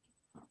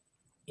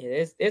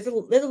 Yeah, there's a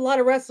lot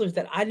of wrestlers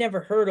that I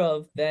never heard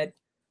of. That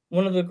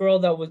one of the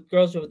girls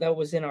that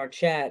was in our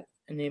chat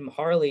named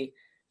Harley.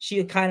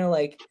 She kind of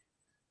like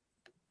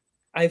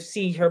I've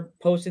seen her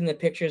posting the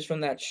pictures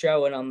from that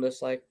show, and I'm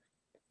just like,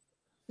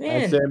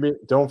 And man,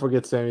 don't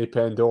forget Sammy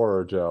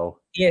Pandora, Joe.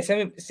 yeah,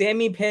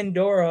 Sammy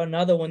Pandora,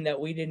 another one that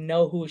we didn't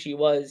know who she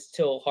was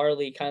till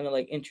Harley kind of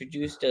like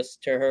introduced us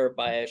to her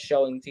by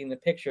showing seeing the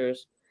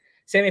pictures.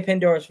 Sammy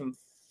Pandora's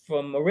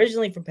from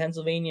originally from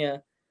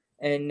Pennsylvania,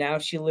 and now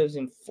she lives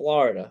in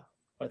Florida.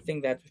 I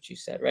think that's what you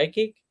said, right,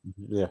 Geek?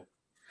 Yeah.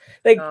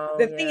 Like Oh,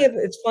 the thing yeah.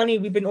 is, it's funny.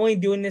 We've been only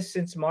doing this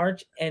since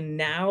March, and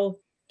now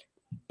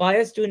by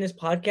us doing this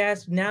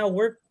podcast, now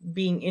we're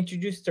being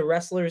introduced to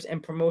wrestlers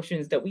and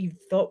promotions that we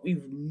thought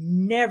we've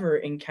never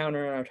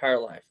encountered in our entire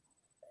life.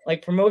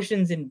 Like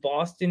promotions in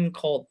Boston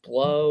called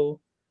Blow,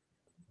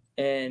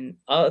 and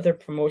other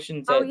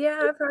promotions. Oh that,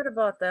 yeah, I've heard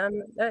about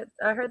them.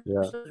 I heard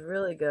Yeah. this was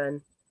really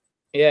good.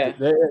 yeah.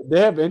 They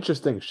have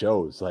interesting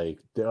shows. Like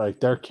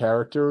their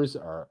characters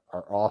are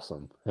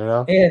awesome. You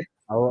know. Yeah.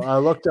 I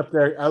looked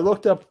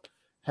up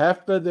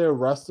half of their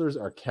wrestlers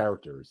are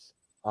characters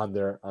on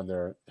their.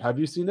 Have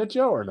you seen it,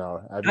 Joe, or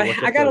no? Have you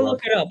looked I up gotta their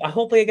look it up. I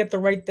hope I get the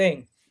right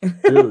thing.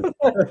 dude.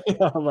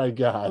 Oh my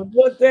god.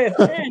 What this?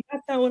 Man,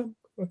 not that one.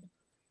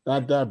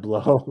 Not that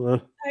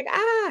blow. Like,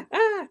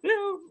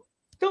 no.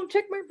 Don't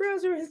check my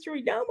browser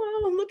history. No,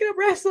 Mom, I'm looking up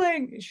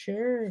wrestling.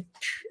 Sure.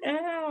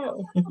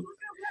 Ow.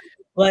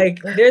 Like,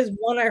 there's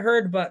one I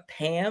heard about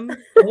Pam.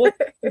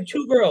 They're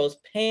two girls,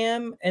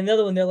 Pam and the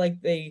other one. They're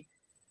like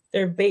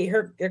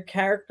their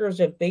characters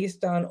are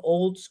based on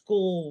old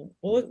school.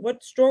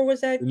 What store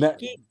was that?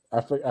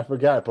 I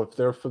forgot, but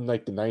they're from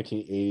like the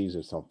 1980s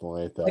or something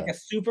like that. Like a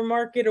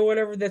supermarket or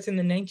whatever that's in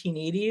the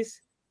 1980s.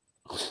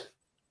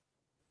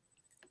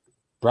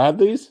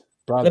 Bradley's?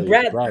 Bradley.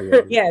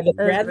 Yeah, the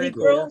Bradley pretty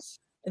cool. Girls.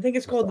 I think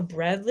it's called the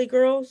Bradley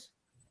Girls.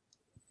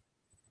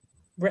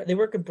 They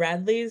work at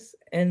Bradley's,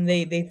 and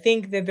they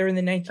think that they're in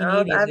the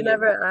 1980s.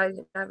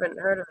 I haven't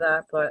heard of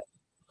that, but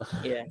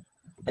yeah.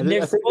 I And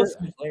they're think supposed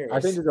to be hilarious. I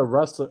think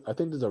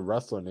there's a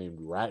wrestler named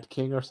Rat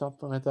King or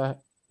something like that.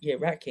 Yeah,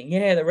 Rat King.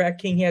 Yeah, the Rat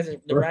King. He has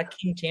the Rat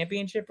King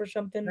Championship or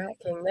something. Rat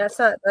King. That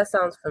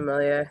sounds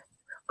familiar.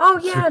 Oh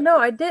yeah, no,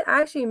 I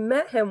actually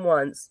met him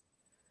once.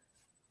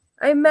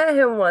 I knew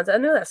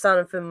that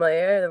sounded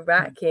familiar. The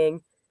Rat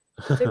King.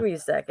 It took me a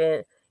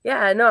second.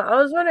 Yeah, no, I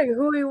was wondering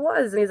who he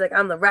was, and he's like,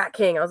 "I'm the Rat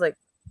King." I was like,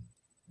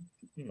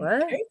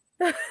 "What?" Okay.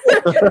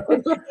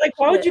 Like,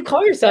 why would you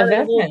call yourself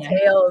Yeah, that? like little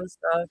tail and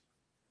stuff.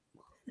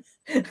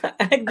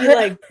 I'd be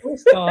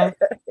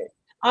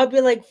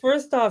like,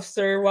 first off,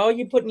 sir, why are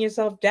you putting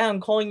yourself down,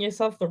 calling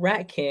yourself the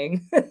Rat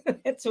King?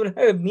 That's what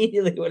I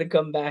immediately would have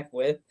come back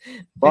with.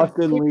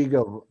 Boston League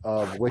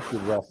of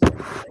Wicked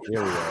Wrestling.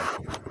 Here we go.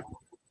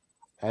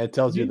 And it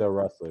tells you the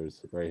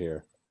wrestlers right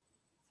here.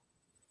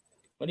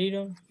 What are you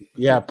doing?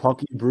 Yeah,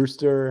 Punky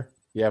Brewster.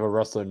 You have a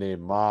wrestler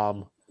named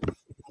Mom,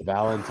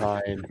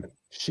 Valentine,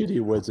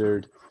 Shitty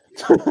Wizard.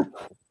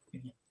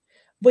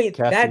 Wait,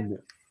 Cassie,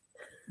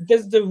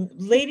 does the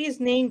lady's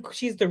name?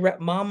 She's the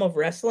mom of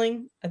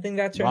wrestling. I think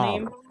that's her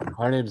name.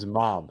 Her name's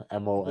Mom.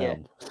 MOM. Yeah.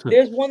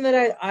 There's one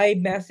that I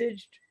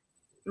messaged.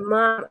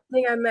 Mom, I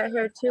think I met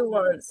her too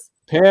once.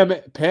 Pam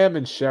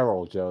and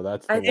Cheryl, Joe.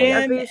 That's the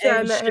I'm pretty sure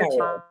I met her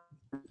too.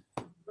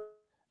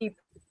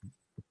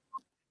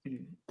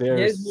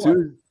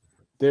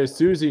 There's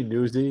Susie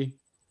Newsy,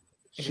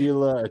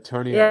 Sheila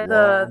Attorney. Yeah,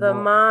 the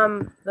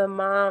mom.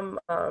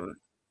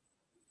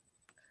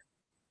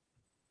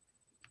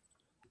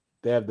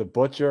 They have the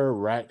Butcher,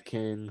 Rat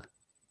King.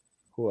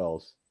 Who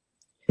else?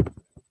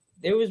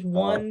 There was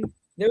one.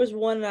 There was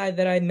one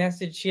that I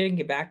messaged. She didn't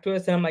get back to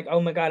us, and I'm like, oh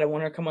my god, I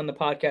want her to come on the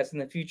podcast in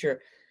the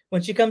future.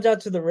 When she comes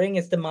out to the ring,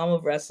 it's the mom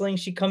of wrestling.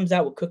 She comes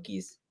out with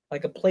cookies,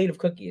 like a plate of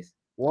cookies.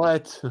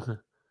 What?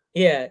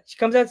 Yeah, she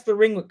comes out to the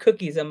ring with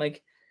cookies. I'm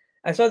like,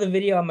 I saw the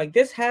video. I'm like,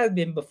 this has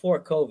been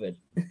before COVID.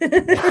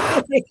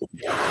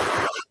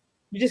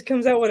 She just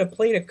comes out with a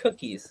plate of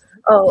cookies.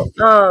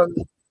 Oh,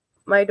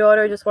 my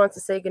daughter just wants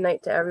to say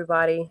goodnight to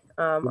everybody.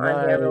 On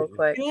here real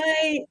quick.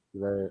 Good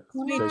night.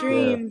 Sweet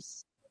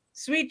dreams.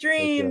 Sweet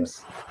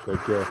dreams.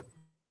 Take care.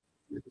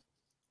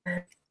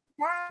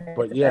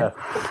 But yeah,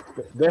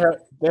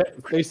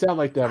 they sound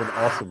like they have an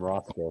awesome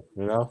roster,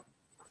 you know?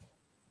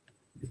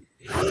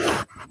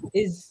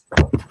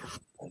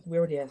 We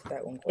already asked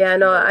that one question. Yeah,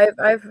 no,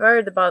 I've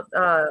heard about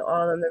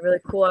all of them. They're really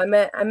cool. I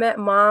met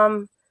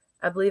Mom,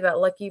 I believe, at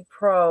Lucky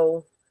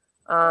Pro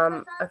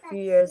a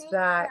few years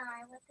back.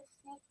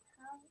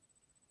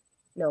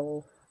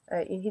 No,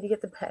 you need to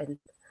get the pen.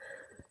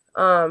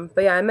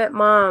 But yeah, I met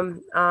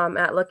Mom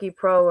at Lucky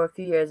Pro a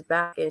few years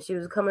back, and she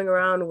was coming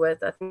around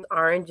with, I think,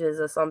 oranges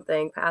or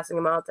something, passing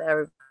them out to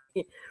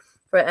everybody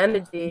for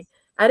energy.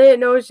 I didn't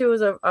know she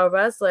was a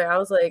wrestler. I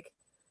was like,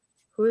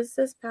 who is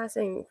this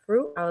passing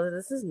fruit? I was like,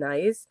 this is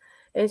nice.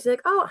 And she's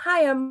like, oh,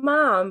 hi, I'm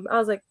Mom. I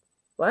was like,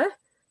 what?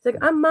 She's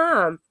like, I'm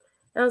Mom.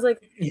 And I was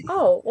like,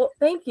 oh, well,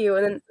 thank you.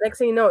 And then next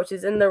thing you know,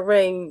 she's in the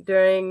ring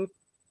during,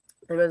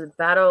 it was a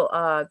battle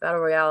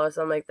royale or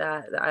something like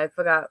that. I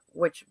forgot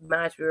which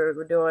match we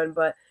were doing,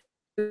 but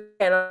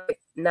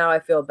now I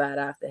feel bad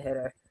I have to hit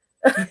her.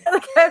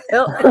 Like I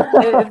felt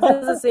if this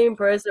is the same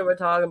person we're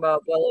talking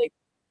about, but like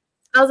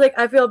I was like,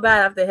 I feel bad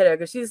I have to hit her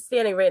because she's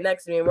standing right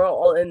next to me and we're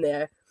all in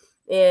there.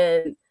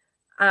 And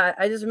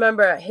I just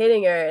remember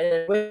hitting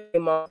her and I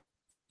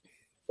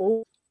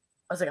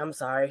was like, I'm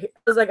sorry. I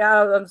was like,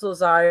 oh, I'm so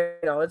sorry.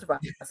 You know, it's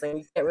wrestling.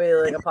 You can't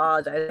really like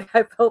apologize.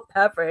 I felt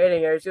bad for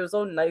hitting her. She was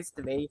so nice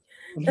to me.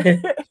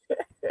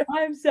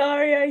 I'm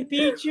sorry I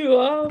beat you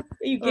up.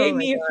 You gave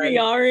me a free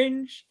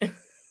orange. Thank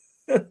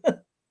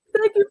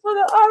you for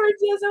the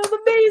oranges. It was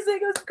amazing.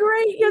 It was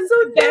great. You're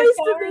so nice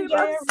to me.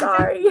 I'm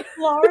sorry.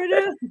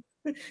 Florida?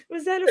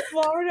 Was that a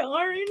Florida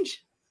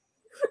orange?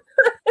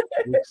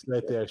 Looks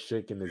like they're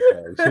shaking his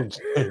head.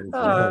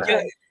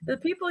 The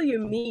people you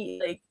meet,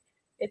 like,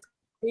 it's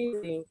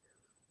crazy.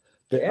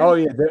 Oh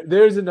yeah,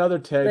 there's another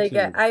tag Like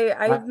team.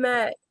 I've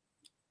met.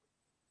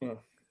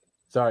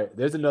 Sorry,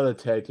 there's another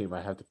tag team.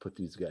 I have to put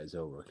these guys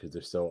over because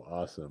they're so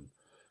awesome.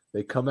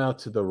 They come out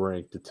to the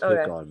ring to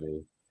take on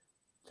me.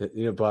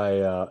 By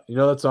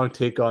that song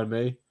 "Take on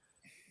Me,"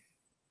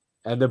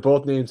 and their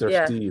both names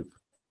are Steve.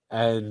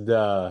 And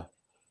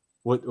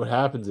what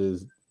happens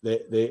is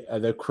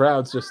the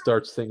crowds just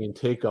start singing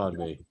 "Take on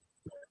Me."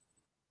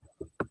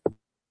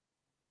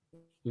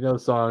 You know the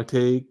song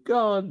 "Take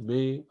on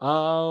Me,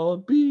 I'll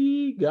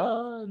be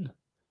gone."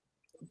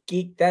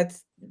 Geek,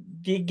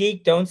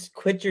 Geek. Don't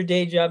quit your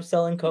day job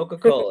selling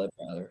Coca-Cola,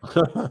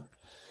 brother.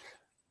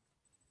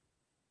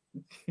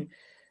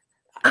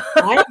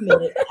 I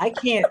admit it. I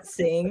can't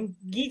sing.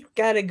 Geek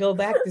got to go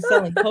back to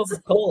selling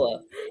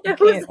Coca-Cola. Yeah,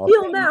 who's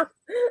heel now?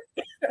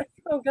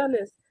 Oh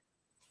goodness.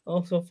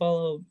 Also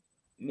follow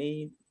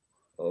me.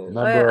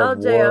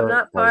 LJ, I'm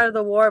not part of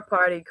the War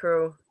Party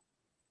crew.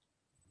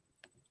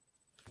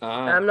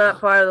 I'm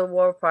not part of the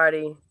War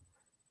Party.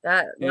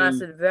 That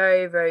lasted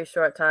very, very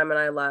short time, and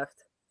I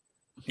left.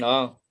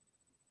 No,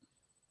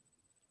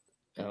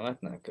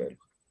 that's not good.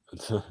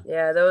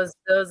 Yeah, there was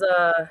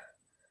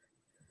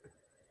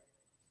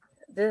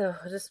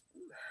just.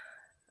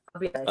 I'll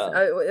be nice.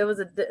 There was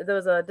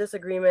a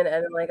disagreement.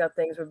 I didn't like how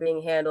things were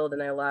being handled,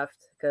 and I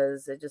left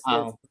because it just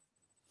is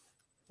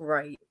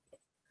right.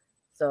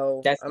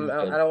 So I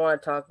don't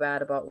want to talk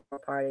bad about War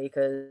Party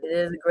because it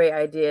is a great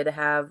idea to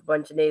have a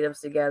bunch of natives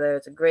together.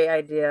 It's a great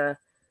idea.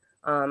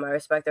 I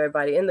respect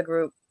everybody in the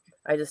group.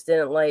 I just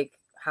didn't like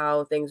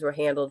how things were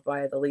handled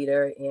by the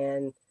leader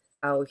and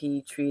how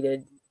he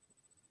treated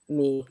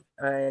me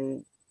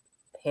and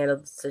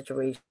handled the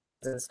situations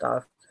and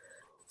stuff.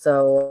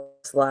 So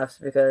I just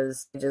left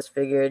because I just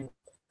figured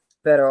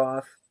better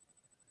off.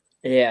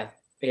 Yeah,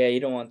 you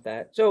don't want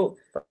that. So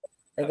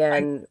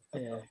again,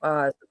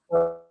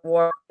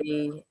 War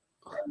Party,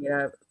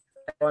 I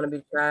want to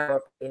be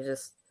proud. It's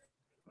just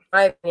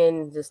my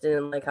opinion, just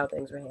didn't like how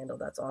things were handled.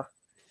 That's all.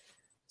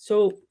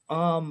 So,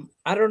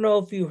 I don't know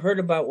if you heard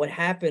about what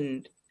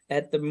happened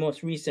at the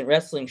most recent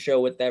wrestling show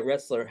with that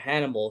wrestler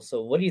Hannibal.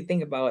 So, what do you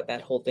think about that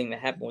whole thing that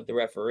happened with the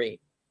referee?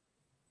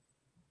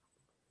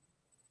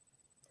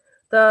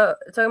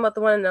 Talking about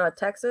the one in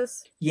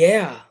Texas?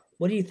 Yeah.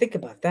 What do you think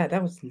about that?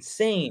 That was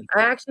insane.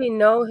 I actually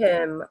know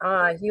him.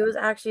 He was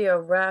actually a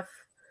ref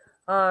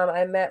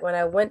I met when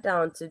I went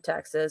down to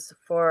Texas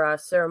for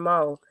Sir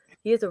Mo.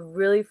 He is a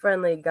really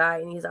friendly guy,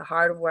 and he's a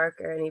hard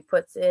worker, and he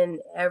puts in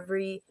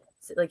everything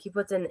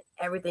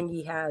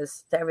he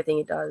has to everything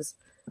he does.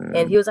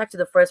 And he was actually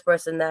the first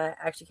person that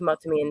actually came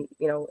up to me and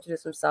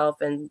introduced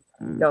himself and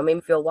made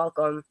me feel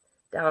welcome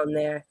down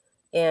there.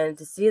 And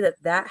to see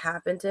that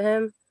happened to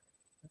him,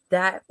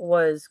 that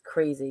was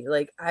crazy.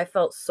 Like, I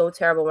felt so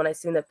terrible when I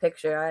seen the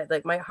picture.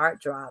 My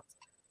heart dropped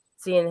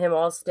seeing him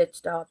all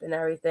stitched up and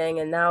everything.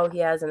 And now he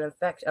has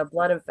a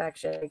blood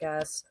infection, I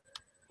guess.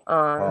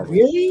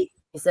 Really?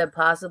 He said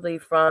possibly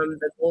from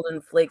the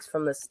golden flakes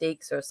from the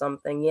steaks or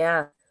something.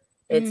 Yeah,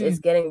 it's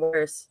getting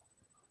worse.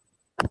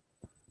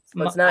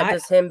 So it's not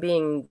just him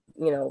being,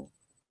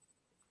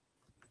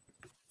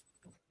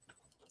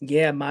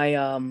 Yeah,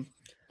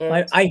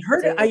 I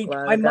heard it.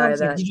 My mom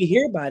said, "Did you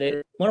hear about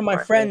it?" One of my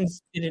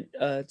friends did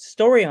a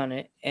story on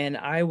it, and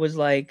I was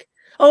like,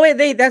 "Oh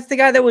wait, that's the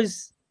guy that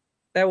was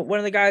that one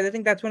of the guys. I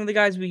think that's one of the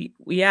guys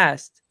we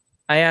asked.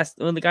 I asked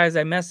one of the guys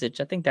I messaged.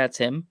 I think that's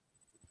him.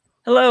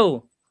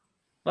 Hello,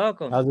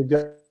 welcome. How's it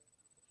going?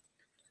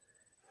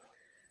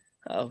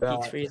 Oh,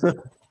 Geek's freezing.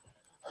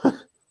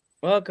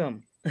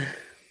 Welcome.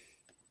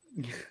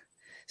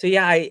 So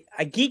yeah, I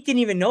Geek didn't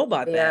even know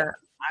about that.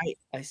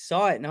 I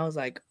saw it and I was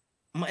like,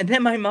 and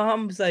then my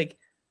mom was like,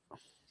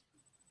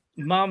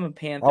 Mama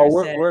Panther. Oh,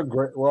 we're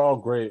great. We're all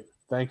great.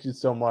 Thank you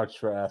so much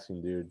for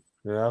asking, dude.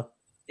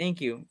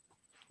 Thank you.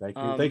 Thank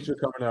you. Thanks for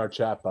coming to our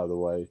chat, by the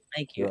way.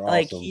 Thank you. You're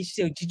like, awesome.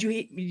 so did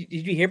you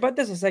hear about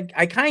this? It's like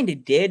I kind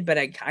of did, but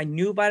I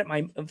knew about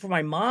it. For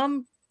my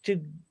mom to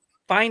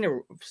find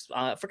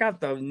I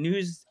forgot the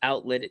news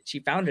outlet she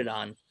found it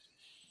on,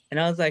 and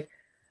I was like,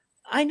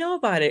 I know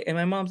about it, and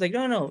my mom's like,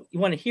 no, you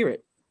want to hear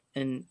it,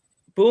 and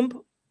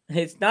boom,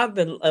 it's not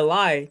a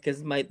lie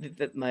because my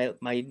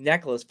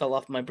necklace fell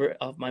off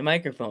my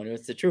microphone. It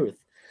was the truth,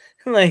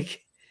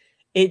 like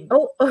it.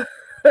 Oh.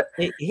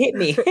 It hit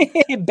me.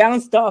 It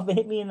bounced off and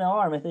hit me in the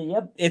arm. I said,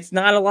 "Yep, it's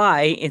not a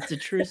lie. It's a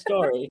true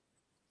story.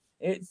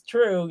 It's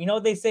true." You know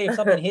what they say? If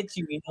something hits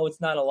you, you know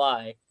it's not a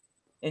lie.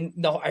 And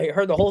no, I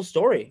heard the whole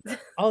story.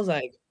 I was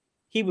like,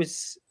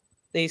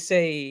 they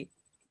say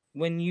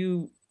when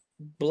you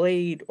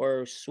blade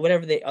or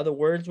whatever the other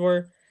words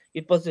were,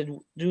 you're supposed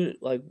to do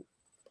like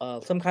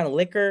some kind of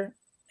liquor,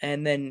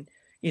 and then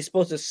you're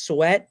supposed to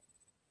sweat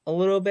a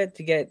little bit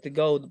to get the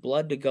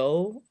blood to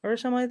go or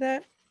something like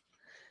that.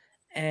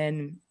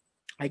 And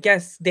I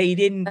guess they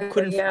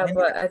couldn't. Yeah,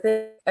 but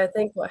I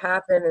think what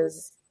happened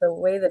is the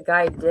way the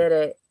guy did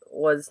it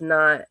was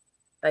not.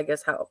 I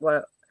guess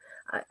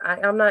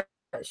I'm not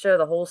sure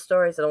the whole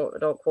story, so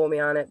don't quote me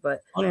on it. But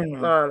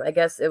I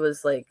guess it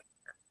was like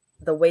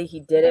the way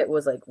he did it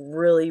was like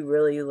really,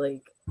 really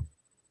like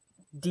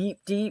deep,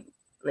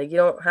 Like, you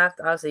don't have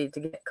to, obviously, to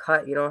get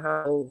cut, you don't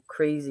have to go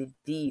crazy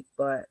deep,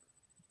 but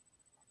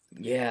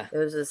Yeah. it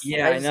was just,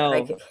 Yeah, I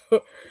know.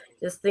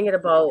 Just thinking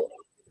about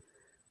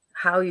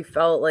how you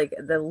felt, like,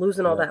 the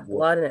losing all that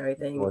blood and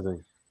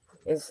everything.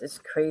 It's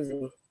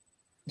crazy.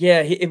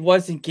 Yeah, it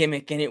wasn't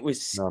gimmick, and it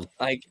was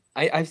like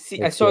I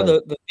saw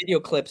the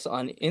video clips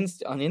on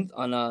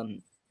Instagram.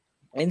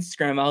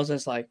 I was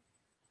just like,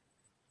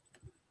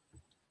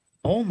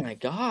 oh my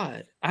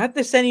god! I have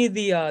to send you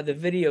the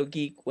video,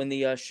 Geek, when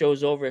the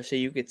show's over, so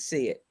you could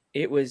see it.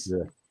 It was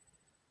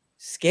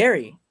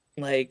scary,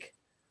 like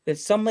that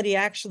somebody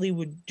actually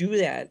would do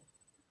that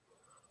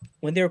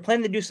when they were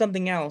planning to do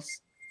something else,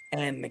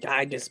 and the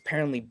guy just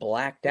apparently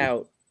blacked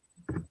out,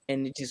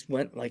 and it just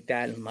went like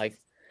that. And like,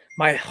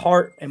 my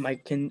heart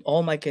and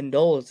all my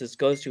condolences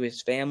goes to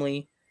his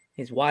family,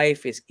 his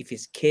wife, his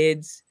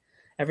kids,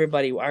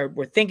 everybody.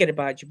 We're thinking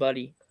about you,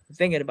 buddy. We're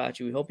thinking about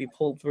you. We hope you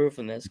pull through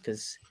from this,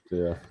 because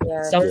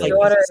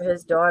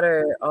his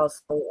daughter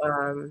also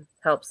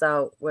helps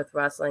out with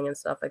wrestling and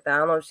stuff like that. I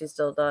don't know if she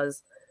still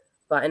does,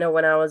 but I know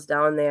when I was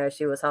down there,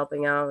 she was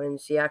helping out, and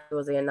she actually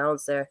was the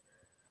announcer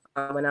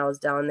when I was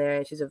down there.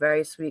 And she's a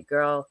very sweet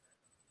girl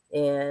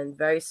and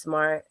very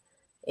smart.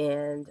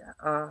 And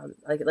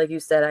like you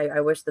said,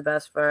 I wish the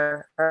best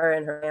for her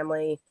and her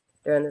family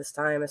during this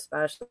time,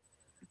 especially.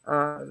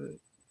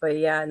 But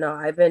yeah, no,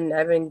 I've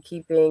been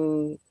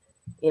keeping,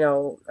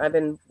 I've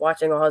been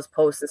watching all his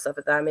posts and stuff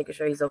like that, making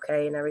sure he's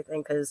okay and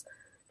everything, because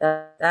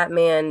that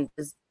man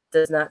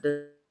does not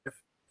deserve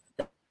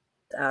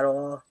at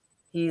all.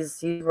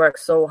 He's worked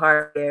so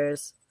hard for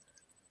years,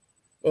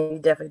 and he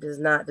definitely does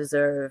not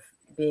deserve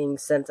being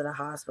sent to the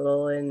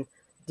hospital and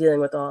dealing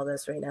with all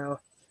this right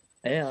now.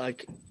 Yeah,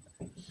 like,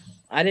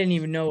 I didn't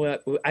even know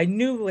I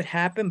knew what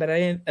happened, but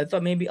I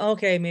thought maybe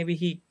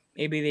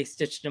maybe they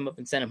stitched him up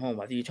and sent him home.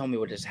 After you told me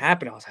what just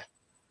happened, I was like,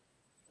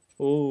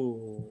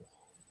 oh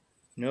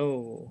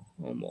no,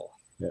 more.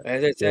 Yeah.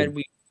 As I said,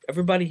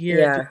 everybody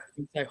here,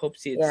 I hope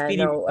see it. Yeah,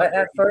 no.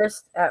 At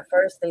first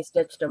they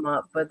stitched him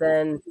up, but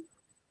then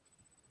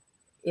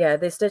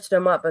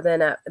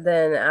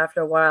then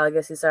after a while, I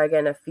guess he started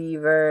getting a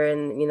fever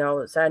and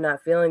started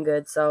not feeling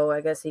good. So I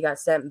guess he got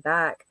sent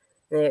back.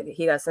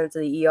 He got sent to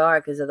the ER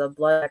because of the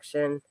blood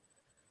action,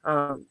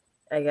 I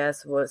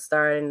guess, was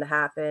starting to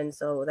happen.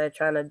 So they're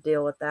trying to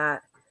deal with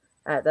that.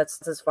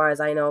 That's as far as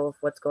I know of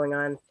what's going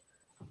on.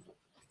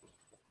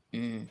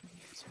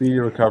 Speedy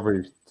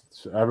recovery.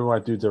 Everyone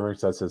at Dudes at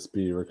Ringside says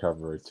speedy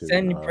recovery too.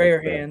 Send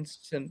prayer hands.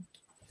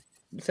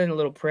 Send a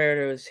little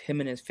prayer to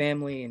him and his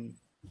family, and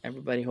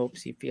everybody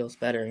hopes he feels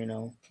better.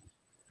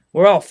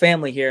 We're all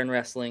family here in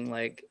wrestling.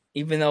 Like,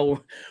 even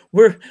though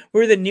we're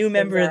the new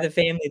member of the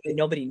family that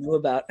nobody knew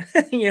about,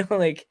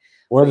 like,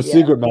 we're the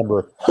secret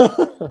member.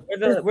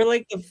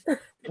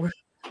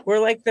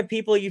 we're like the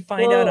people you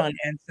find out on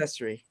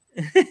Ancestry.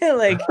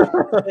 like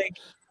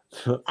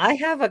I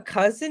have a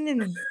cousin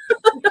and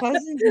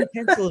cousins in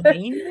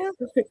Pennsylvania.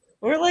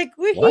 We're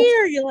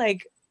here. You're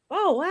like,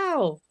 oh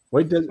wow.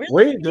 Wait,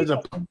 there's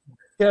a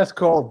podcast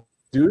called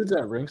Dudes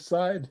at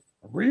Ringside?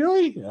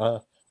 Really?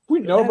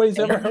 Nobody's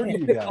ever heard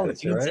of you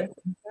guys, right?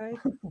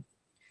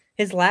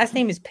 His last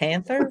name is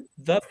Panther,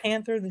 the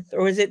Panther,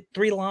 or is it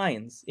 3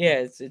 lines?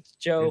 Yeah, it's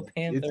Joe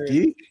Panther. It's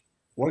Geek.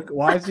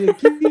 Why is he a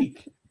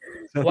geek?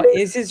 What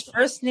is his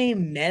first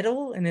name?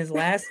 Metal, and his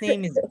last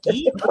name is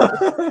Geek.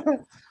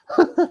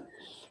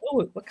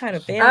 What kind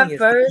of family?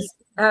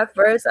 At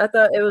first, I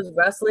thought it was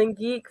Wrestling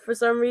Geek for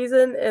some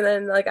reason, and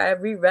then I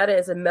reread it.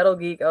 It's a Metal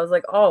Geek. I was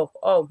like,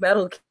 oh,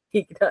 Metal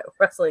Geek, not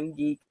Wrestling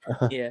Geek.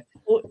 Yeah,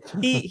 well,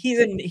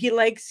 he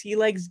likes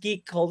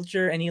geek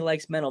culture and he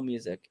likes metal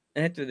music.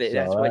 And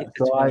that's why.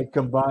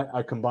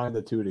 I combine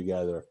the two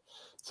together.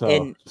 So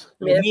and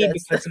me,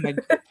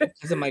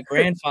 because of my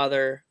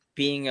grandfather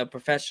being a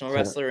professional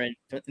wrestler in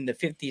the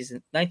 50s,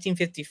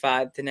 1955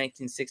 to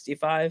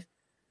 1965,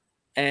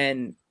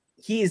 and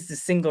he is the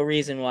single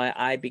reason why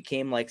I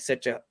became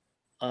such a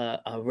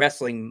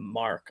wrestling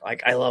mark.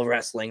 Like, I love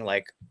wrestling,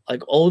 like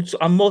old.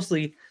 I'm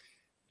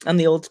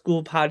the old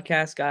school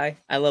podcast guy.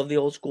 I love the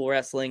old school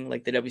wrestling,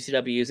 like the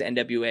WCWs,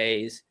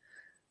 NWAs,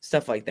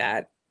 stuff like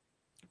that.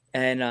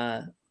 And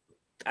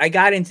I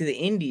got into the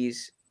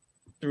indies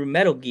through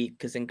Metal Geek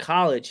because in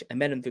college, I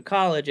met him through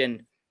college,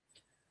 and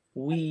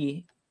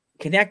we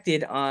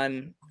connected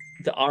on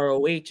the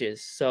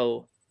ROHs.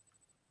 So,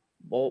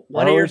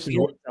 what are your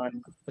feelings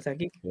on what's that,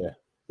 Geek?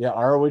 Yeah.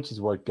 ROH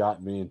is what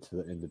got me into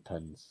the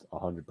independents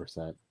 100%.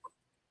 If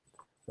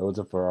it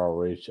wasn't for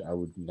ROH, I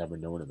would never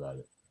known about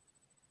it.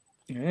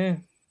 Yeah.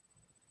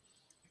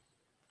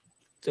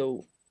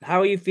 So,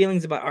 how are your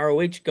feelings about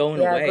ROH going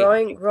away?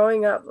 Yeah,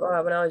 growing up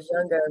when I was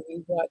younger,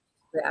 we watched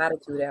the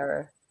Attitude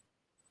Era.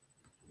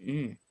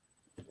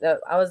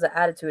 I was the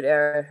Attitude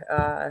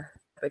Era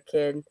a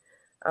kid.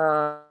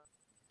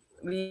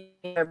 Me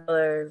and my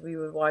brother, we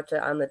would watch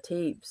it on the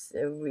tapes.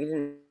 And we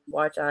didn't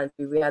watch on.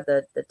 We had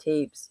the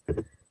tapes,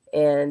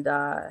 and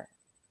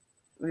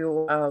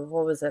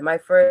what was it? My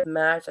first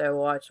match I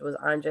watched was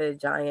Andre the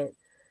Giant,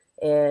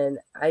 and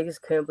I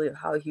just couldn't believe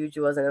how huge he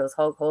was, and it was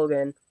Hulk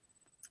Hogan,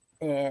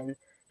 and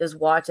just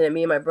watching it.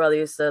 Me and my brother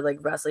used to like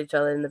wrestle each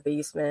other in the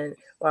basement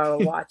while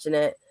we're watching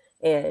it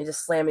and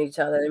just slamming each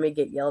other. And we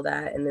get yelled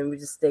at, and then we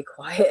just stay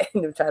quiet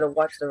and we try to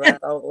watch the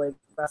rest out like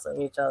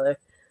wrestling each other.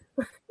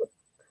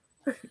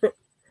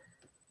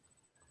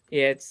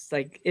 Yeah,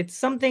 it's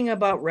something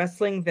about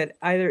wrestling that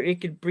either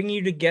it could bring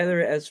you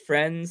together as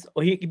friends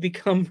or you could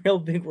become real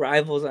big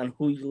rivals on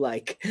who you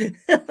like.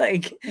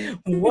 Like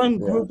one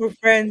group of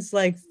friends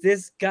like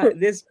this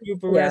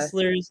group of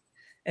wrestlers,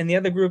 and the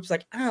other group's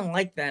like, I don't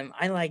like them,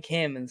 I like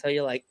him. And so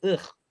you're like, ugh,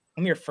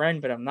 I'm your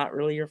friend, but I'm not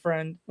really your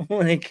friend.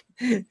 Like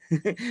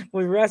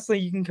with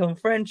wrestling, you can come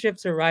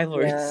friendships or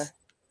rivalries.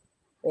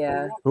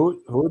 Yeah. Who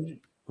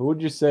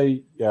would you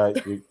say your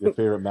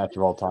favorite match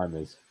of all time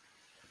is?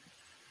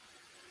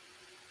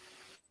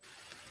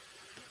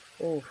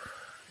 Ooh,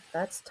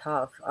 that's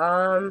tough.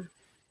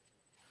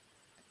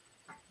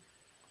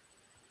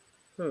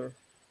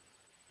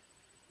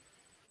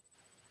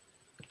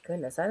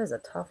 Goodness, that is a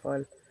tough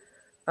one.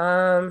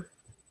 I'd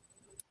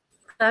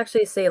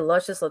actually say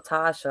Luscious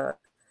Latasha.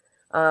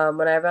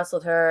 When I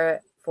wrestled her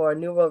for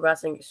New World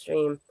Wrestling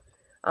Extreme,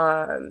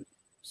 I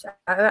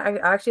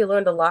actually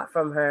learned a lot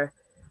from her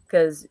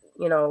because,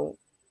 you know,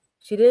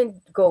 she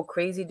didn't go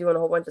crazy doing a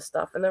whole bunch of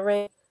stuff in the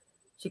ring.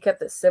 She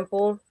kept it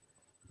simple,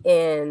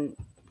 and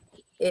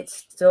it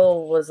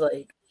still was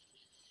like,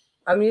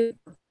 I mean,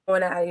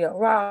 when I, you know,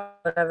 raw,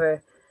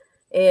 whatever,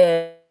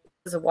 and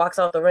just walks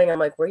out the ring, I'm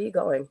like, where are you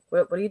going?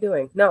 What are you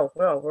doing? No,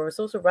 we're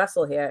supposed to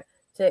wrestle here.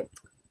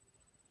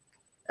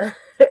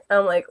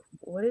 I'm like,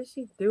 what is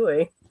she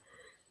doing?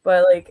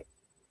 But like,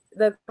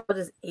 the girl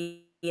just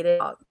ate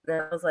it up,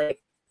 and I was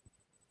like,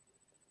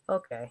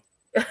 okay.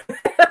 I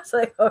was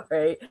like, all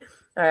right,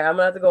 I'm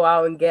gonna have to go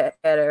out and get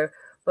her.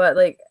 But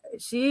like,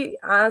 she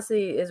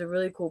honestly is a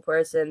really cool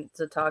person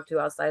to talk to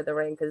outside the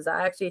ring because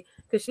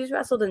she's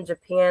wrestled in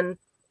Japan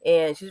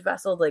and she's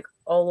wrestled like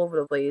all over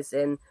the place,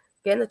 and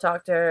getting to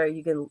talk to her,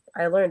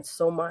 I learned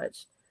so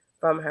much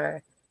from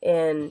her.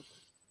 And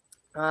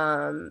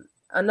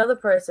another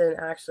person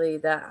actually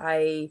that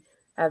I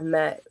have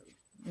met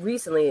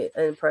recently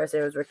in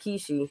person was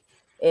Rikishi,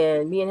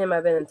 and me and him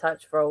have been in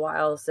touch for a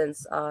while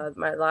since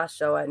my last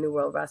show at New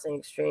World Wrestling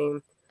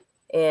Extreme.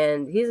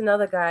 And he's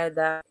another guy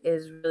that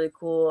is really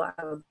cool. I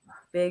have a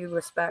big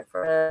respect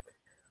for him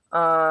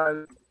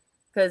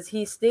because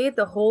he stayed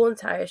the whole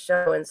entire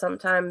show. And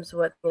sometimes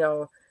with, you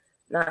know,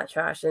 not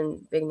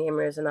trashing big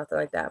namers and nothing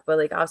like that, but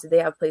like obviously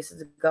they have places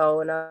to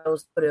go and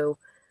those to do,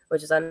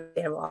 which is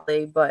understandable.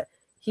 But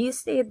he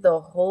stayed the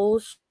whole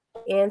show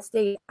and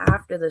stayed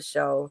after the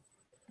show.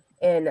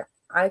 And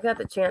I got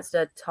the chance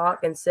to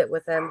talk and sit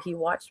with him. He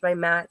watched my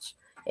match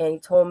and he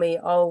told me,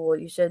 oh, well,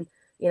 you should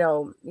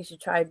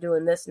try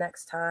doing this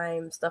next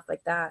time, stuff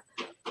like that.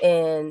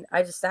 And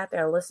I just sat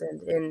there and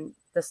listened. And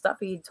the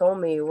stuff he told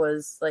me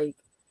was like,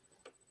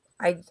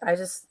 I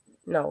just,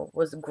 you know,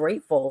 was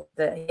grateful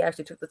that he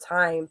actually took the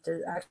time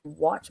to actually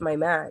watch my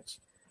match.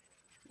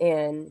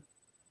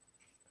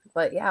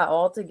 But yeah,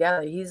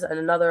 altogether, he's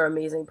another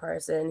amazing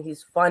person.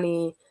 He's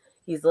funny.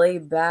 He's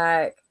laid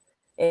back.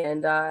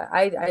 And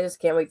I just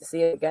can't wait to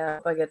see him again. I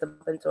hope I get to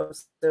bump into him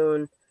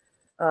soon.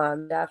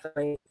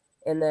 Definitely.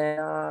 And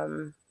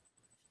then,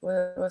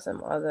 what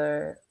some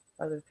other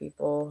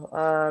people?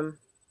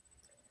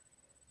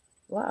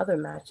 What other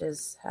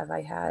matches have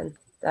I had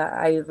that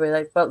I really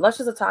like? But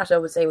Luscious Latasha, I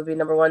would say, would be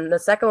number one. The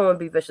second one would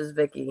be Vicious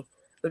Vicky.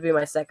 Would be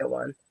my second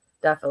one,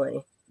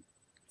 definitely.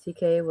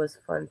 TK was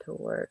fun to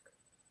work.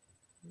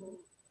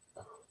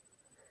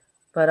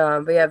 But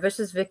yeah,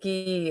 Vicious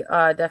Vicky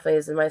definitely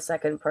is my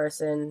second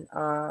person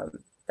that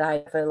I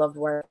definitely loved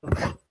working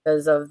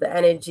because of the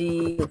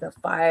energy, the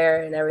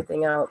fire, and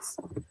everything else.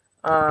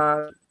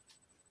 But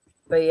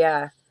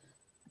yeah,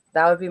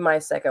 that would be my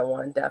second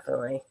one,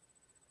 definitely.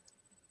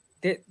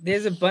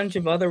 There's a bunch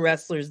of other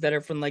wrestlers that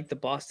are from like the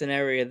Boston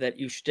area that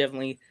you should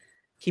definitely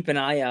keep an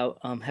eye out.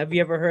 Have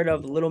you ever heard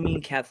of Little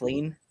Mean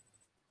Kathleen?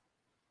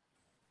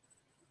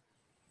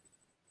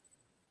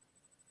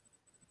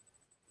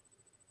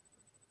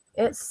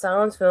 It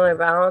sounds familiar,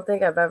 but I don't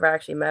think I've ever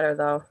actually met her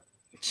though.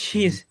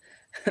 She's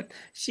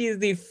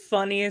the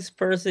funniest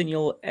person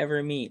you'll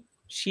ever meet.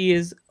 She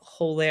is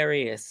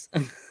hilarious.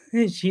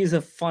 She's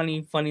a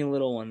funny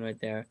little one right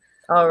there.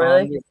 Oh,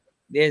 really?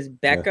 There's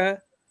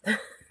Becca.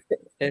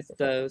 It's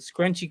the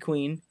scrunchie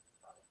queen.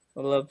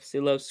 She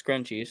loves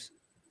scrunchies.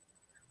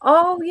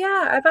 Oh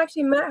yeah, I've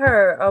actually met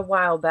her a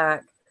while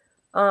back.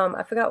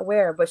 I forgot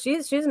where, but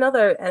she's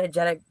another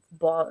energetic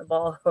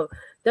ball,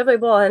 definitely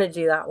ball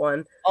energy. That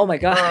one. Oh my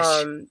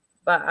gosh!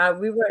 But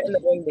we were in the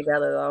ring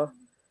together though.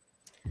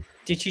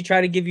 Did she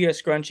try to give you a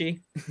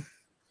scrunchie?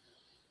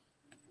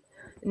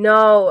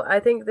 No, I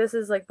think this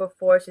is like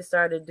before she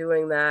started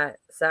doing that.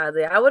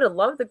 Sadly, I would have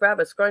loved to grab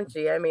a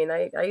scrunchie. I mean,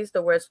 I used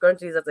to wear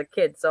scrunchies as a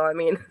kid, so I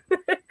mean,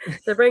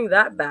 to bring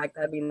that back,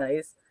 that'd be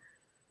nice.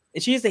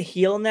 She's a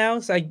heel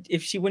now, so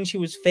when she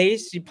was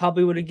face, she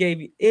probably would have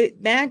gave you.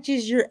 It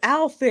matches your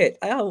outfit.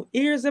 Oh,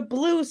 here's a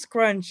blue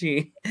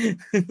scrunchie.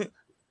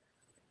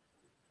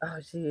 Oh,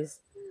 jeez.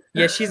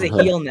 Yeah, she's a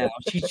heel now.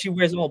 She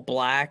wears all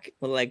black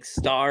with like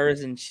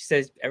stars, and she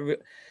says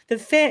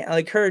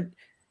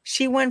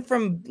she went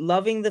from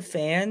loving the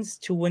fans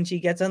to when she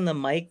gets on the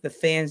mic, the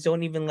fans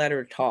don't even let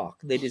her talk;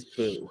 they just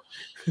boo.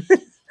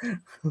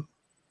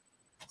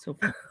 So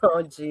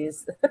Oh,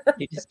 jeez.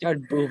 you just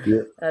start booing.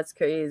 Yeah. That's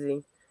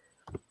crazy.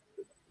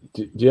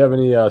 Do you have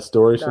any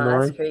stories from the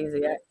That's ring?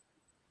 crazy.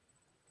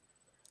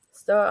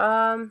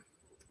 Let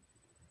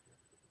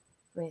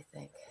me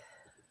think.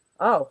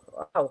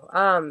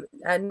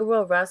 At New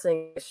World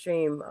Wrestling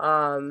Extreme,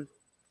 when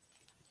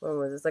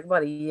was this? Like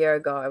about a year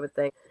ago, I would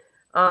think.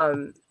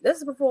 This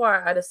is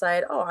before I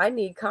decided, I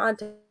need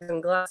contacts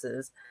and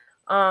glasses.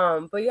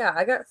 But yeah,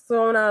 I got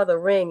thrown out of the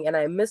ring and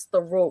I missed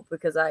the rope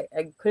because I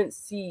couldn't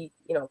see,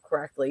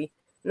 correctly.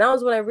 And that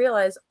was when I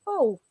realized,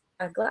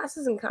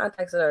 glasses and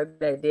contacts are a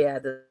good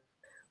idea.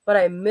 But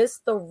I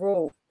missed the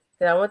rope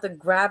and I went to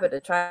grab it to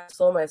try to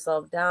slow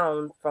myself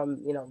down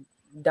from,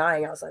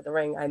 dying outside the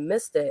ring. I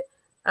missed it.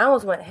 I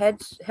almost went head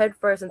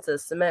first into the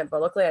cement,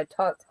 but luckily I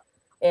tucked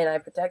and I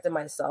protected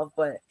myself.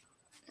 But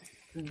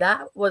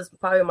that was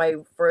probably my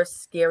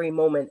first scary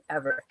moment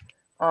ever.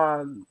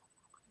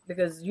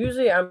 Because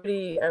usually I'm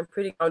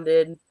pretty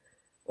grounded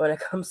when it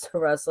comes to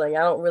wrestling.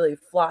 I don't really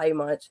fly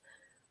much.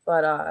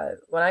 But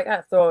when I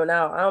got thrown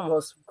out, I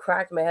almost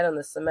cracked my head on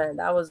the cement.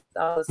 That was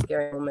a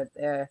scary moment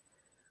there.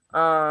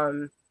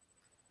 Trying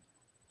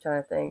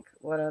to think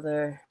what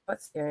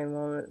scary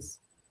moments.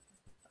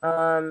 They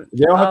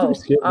don't have to be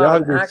scary. They don't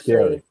have to be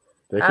scary.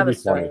 They can be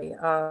funny.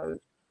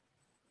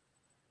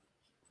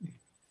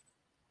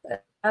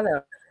 I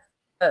know.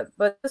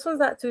 But this one's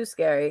not too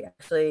scary,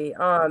 actually.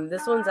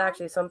 This one's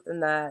actually something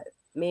that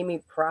made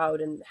me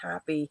proud and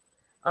happy.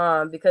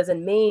 Because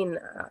in Maine,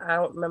 I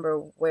don't remember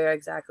where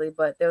exactly,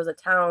 but there was a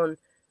town,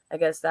 I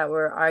guess, that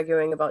were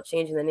arguing about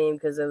changing the name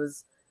because it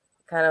was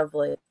kind of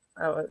like,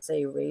 I don't want to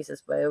say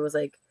racist, but it was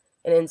like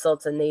an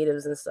insult to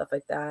natives and stuff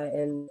like that.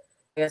 And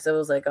I guess it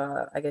was like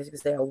I guess you could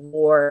say a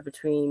war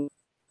between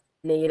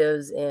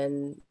natives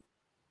and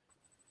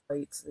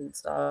whites and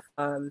stuff.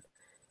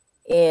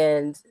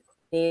 And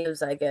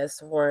natives, I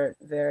guess, weren't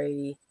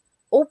very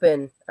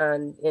open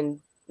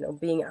in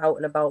being out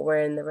and about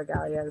wearing the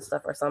regalia and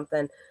stuff or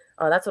something.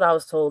 That's what I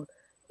was told.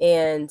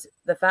 And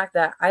the fact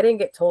that I didn't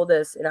get told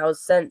this and I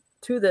was sent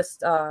to this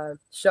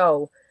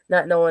show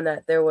not knowing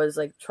that there was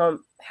like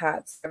Trump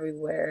hats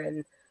everywhere,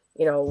 and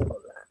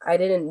I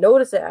didn't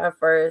notice it at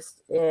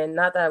first, and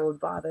not that it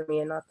would bother me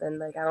and nothing.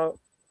 Like, I don't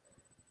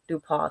do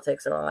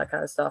politics and all that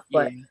kind of stuff,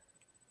 but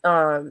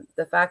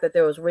the fact that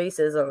there was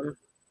racism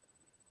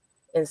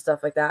and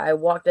stuff like that, I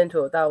walked into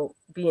it without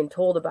being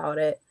told about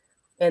it.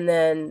 And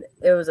then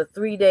it was a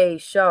 3-day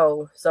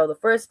show. So the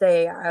first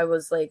day I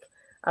was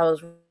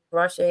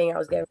rushing,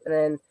 and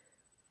then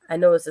I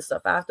noticed the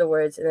stuff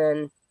afterwards. And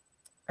then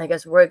I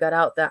guess word got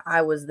out that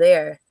I was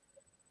there.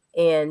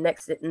 And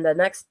the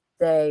next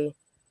day,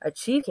 a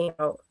chief came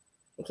out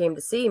and came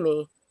to see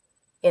me.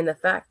 And the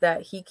fact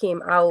that he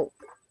came out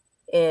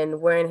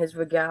and wearing his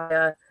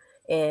regalia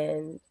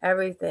and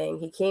everything,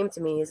 he came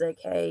to me. He's like,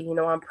 "Hey,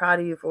 I'm proud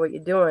of you for what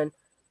you're doing."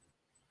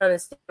 I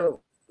understand,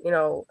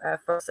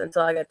 at first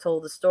until I got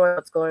told the story,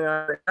 what's going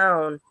on in the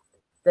town.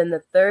 Then the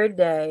third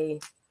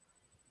day,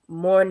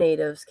 more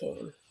natives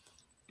came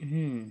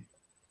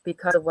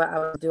because of what I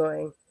was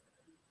doing.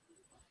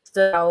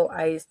 So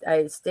I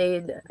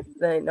stayed,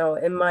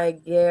 in my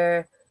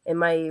gear, in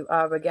my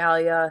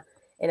regalia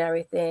and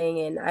everything,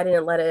 and I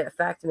didn't let it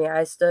affect me.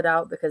 I stood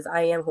out because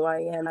I am who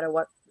I am,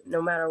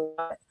 no matter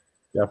what.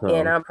 Definitely.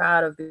 And I'm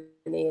proud of being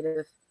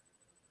Native.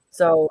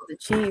 So the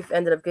chief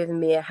ended up giving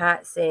me a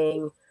hat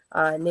saying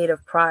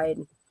Native Pride,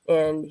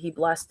 and he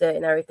blessed it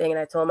and everything. And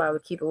I told him I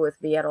would keep it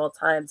with me at all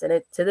times.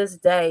 And to this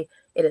day,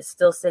 it is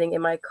still sitting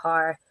in my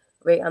car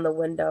right on the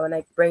window, and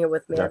I bring it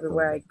with me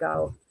everywhere I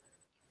go.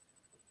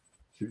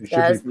 You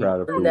should be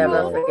proud of who you are.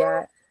 Never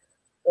forget.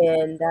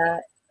 And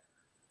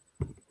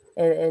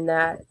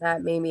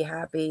that made me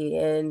happy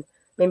and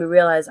made me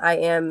realize I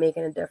am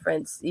making a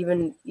difference,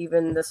 even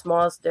the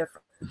smallest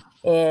difference.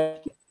 And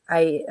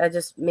I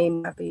just made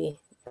me happy.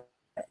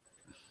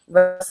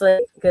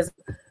 Wrestling, because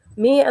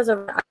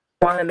I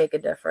want to make a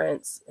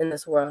difference in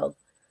this world.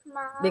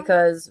 Mom.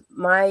 Because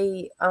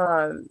my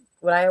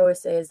what I always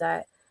say is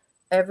that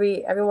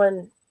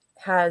everyone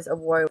has a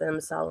war within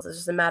themselves. It's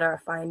just a matter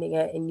of finding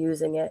it and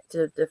using it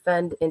to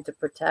defend and to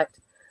protect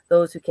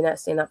those who cannot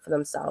stand up for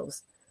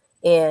themselves.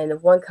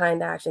 And one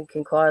kind action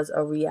can cause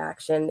a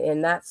reaction,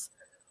 and that's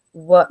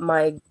what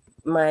my I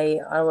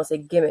don't want to say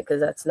gimmick,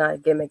 because that's not a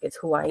gimmick, it's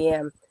who I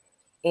am.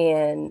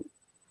 And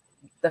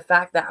the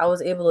fact that I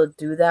was able to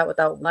do that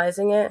without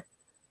realizing it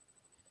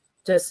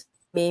just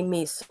made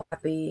me so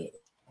happy.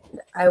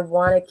 I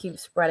want to keep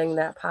spreading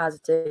that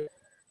positive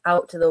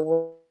out to the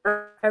world.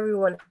 I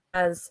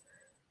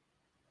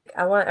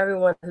want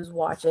everyone who's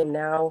watching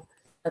now,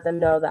 let them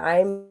know that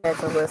I'm there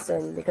to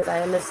listen, because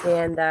I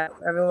understand that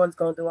everyone's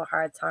going through a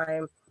hard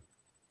time.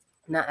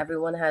 Not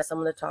everyone has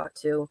someone to talk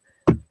to.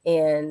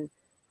 And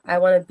I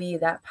want to be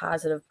that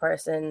positive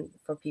person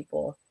for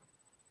people.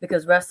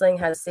 because wrestling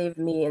has saved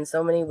me in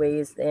so many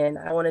ways, and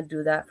I want to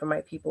do that for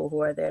my people who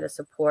are there to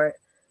support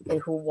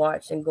and who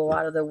watch and go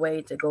out of their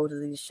way to go to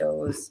these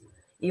shows,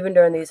 even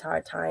during these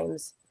hard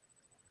times.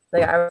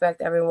 Like, I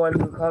respect everyone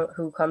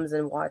who comes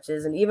and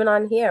watches, and even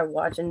on here,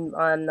 watching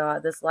on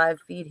this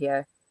live feed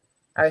here.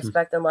 I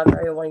respect and love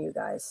every one of you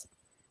guys.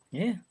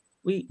 Yeah,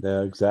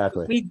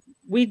 exactly.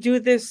 We do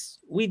this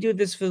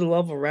for the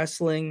love of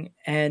wrestling,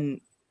 and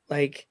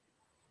like,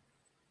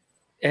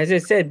 as I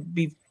said,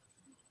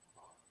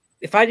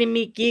 if I didn't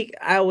meet Geek,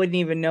 I wouldn't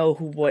even know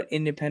what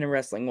independent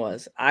wrestling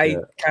was. I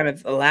kind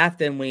of laughed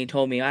at him when he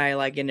told me I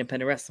like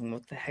independent wrestling.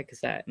 What the heck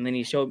is that? And then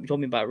he told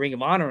me about Ring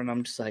of Honor, and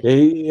I'm just like,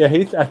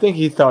 I think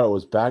he thought it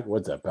was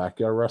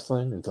backyard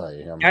wrestling. I tell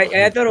you,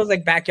 I thought it was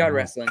like backyard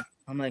wrestling.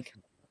 I'm like,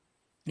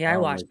 yeah, I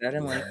watched that. I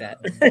didn't like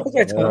that.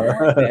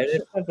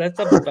 That's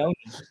up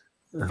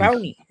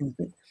phony. And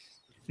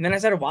then I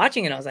started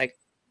watching it. I was like,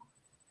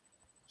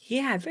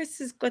 yeah,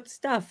 this is good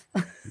stuff.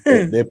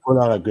 They put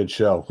on a good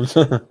show.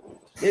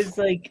 It's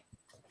like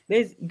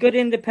there's good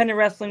independent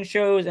wrestling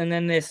shows, and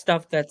then there's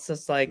stuff that's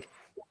just like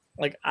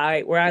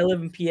where I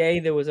live in PA,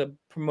 there was a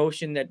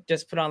promotion that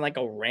just put on like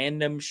a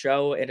random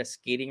show at a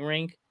skating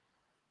rink,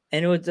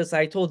 and it was just,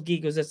 I told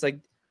Geek, it was just like,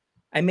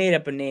 I made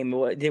up a name.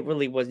 It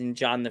really wasn't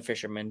John the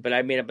Fisherman, but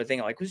I made up a thing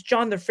like, it was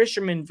John the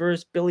Fisherman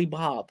versus Billy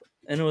Bob,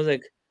 and it was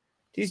like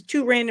these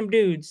two random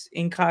dudes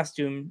in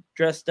costume,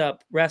 dressed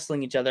up,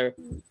 wrestling each other,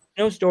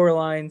 no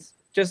storylines,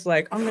 just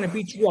like, I'm gonna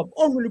beat you up,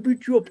 I'm gonna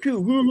beat you up too,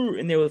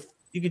 and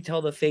you could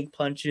tell the fake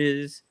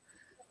punches.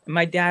 And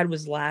my dad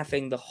was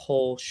laughing the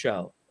whole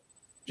show,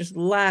 just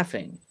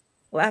laughing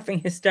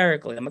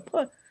hysterically. I'm like,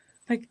 what?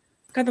 Like,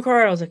 got in the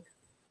car. I was like,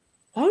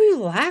 why are you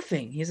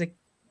laughing? He's like,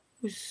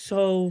 it was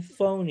so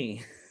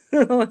phony.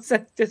 I was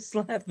like, just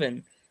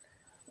laughing.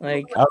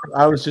 Like,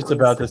 I was just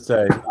about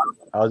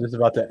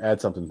to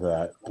add something to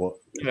that. Well,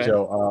 okay.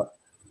 Joe,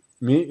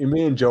 me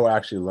and Joe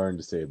actually learned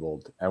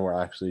disabled, and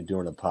we're actually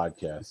doing a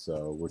podcast,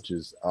 so which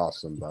is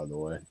awesome, by the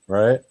way,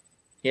 right?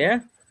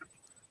 Yeah.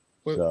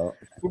 We're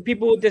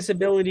people with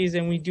disabilities,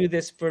 and we do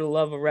this for the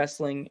love of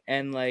wrestling.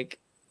 And like,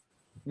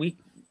 we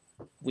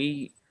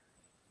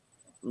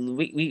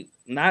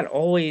not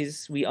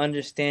always we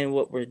understand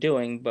what we're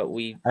doing, but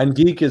we. And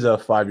Geek is a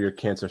 5-year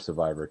cancer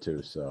survivor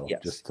too. So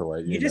yes. Just to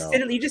let you know,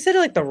 you just said it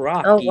like The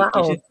Rock. Oh, Geek.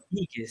 wow.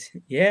 Geek is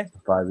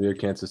 5-year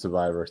cancer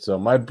survivor. So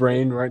my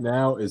brain right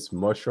now is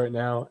mush right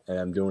now, and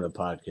I'm doing a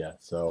podcast.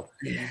 So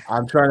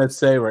I'm trying to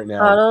say right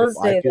now. Oh, don't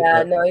say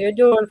that. No, you're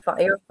doing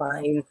fine. You're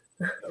fine.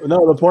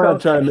 No, the point I'm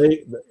trying to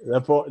make.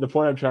 The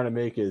point I'm trying to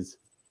make is,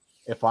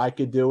 if I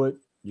could do it,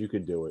 you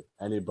could do it.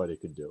 Anybody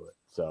could do it.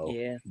 So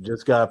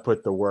just gotta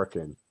put the work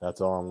in.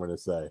 That's all I'm gonna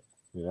say.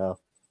 You know,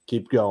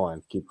 keep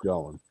going.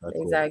 That's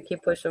exactly.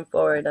 Keep pushing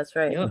forward. That's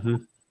right. Yep.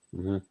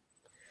 Mm-hmm.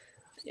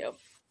 Yep.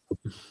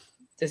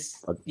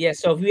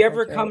 So if you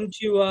ever come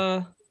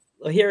to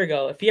here we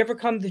go. If you ever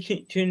come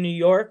to New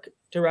York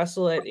to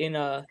wrestle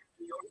in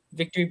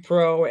Victory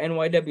Pro or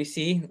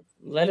NYWC,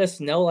 let us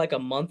know like a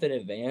month in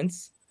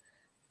advance,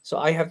 so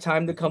I have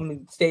time to come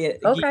and stay at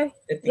the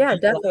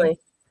Geek definitely Line,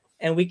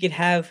 and we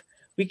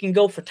can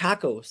go for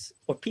tacos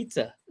or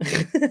pizza.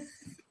 I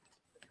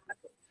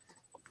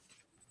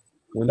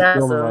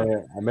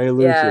may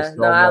lose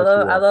you.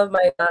 I love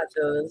my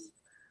nachos.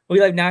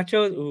 We like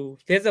nachos. Ooh,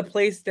 there's a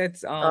place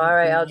that's all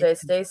right, LJ,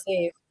 stay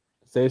safe.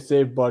 Stay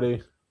safe,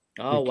 buddy.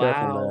 Oh, Be wow.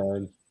 Careful,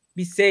 man.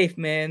 Be safe,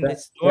 man.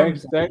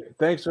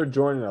 Thanks for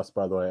joining us,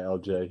 by the way,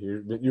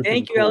 LJ.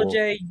 Thank you, cool.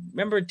 LJ.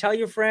 Remember, tell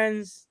your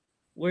friends.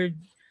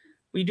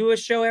 We do a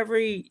show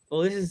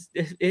this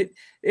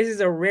is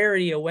a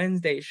rarity, a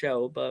Wednesday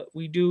show, but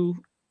we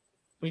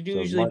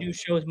usually do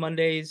shows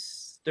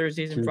Mondays,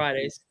 Thursdays, and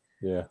Fridays.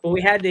 Yeah. But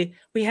we had to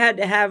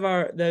have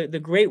the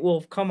Great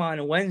Wolf come on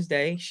a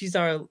Wednesday. She's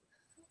our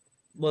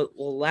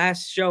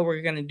last show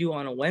we're gonna do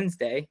on a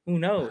Wednesday. Who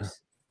knows?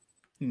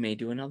 We may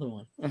do another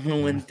one on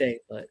a Wednesday,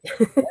 but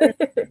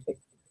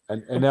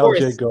and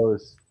LJ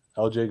goes.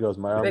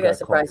 My arm got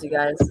surprise you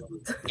guys.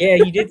 Yeah,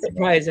 you did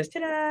surprise us.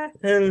 Ta-da!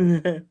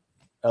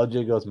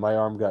 LJ goes, my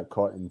arm got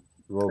caught in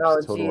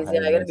ropes. Oh, jeez,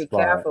 I gotta be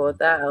careful with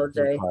that,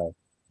 LJ. A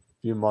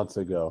few months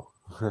ago.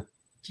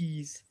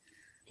 Jeez.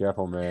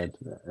 Careful, man.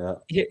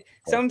 Yeah.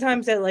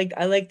 Sometimes I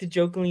like to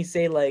jokingly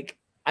say, like,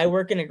 I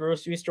work in a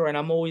grocery store, and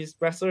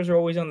wrestlers are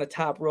always on the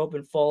top rope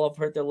and fall off,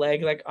 hurt their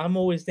leg. Like, I'm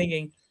always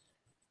thinking,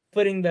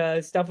 putting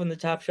the stuff on the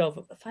top shelf.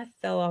 If I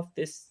fell off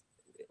this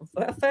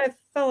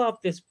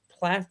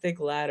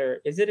plastic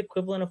ladder, is it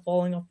equivalent of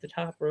falling off the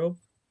top rope?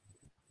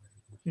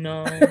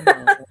 No.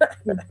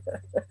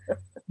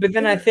 But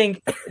then I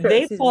think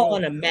they fall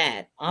on a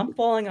mat. I'm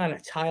falling on a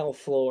tile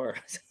floor.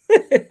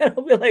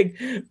 I'll be like,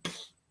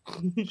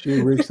 she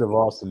reeks of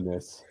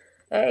awesomeness.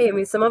 Hey, I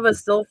mean, some of us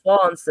still fall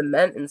on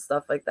cement and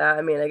stuff like that.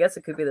 I mean, I guess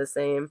it could be the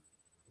same.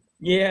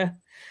 Yeah,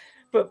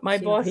 but my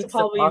boss is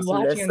probably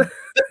watching.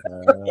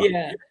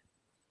 Yeah,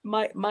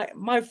 my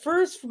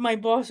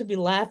boss would be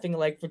laughing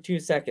like for 2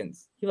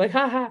 seconds. He's like,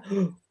 ha ha,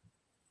 and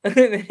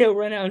then he'll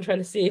run out and try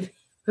to save me.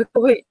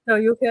 Wait, are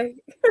you okay?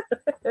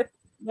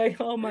 Like,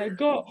 oh my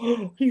god,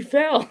 he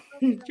fell.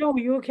 Joe,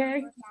 you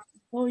okay?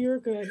 Oh, you're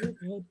good. You're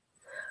good.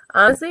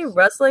 Honestly,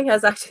 wrestling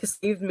has actually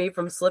saved me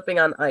from slipping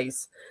on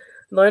ice.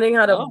 Learning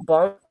how to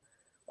bump.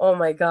 Oh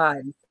my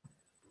god.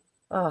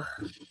 Oh,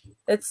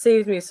 it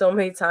saved me so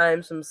many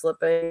times from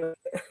slipping.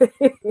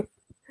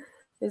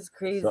 It's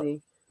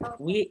crazy.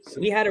 We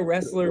had a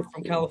wrestler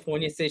from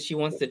California say she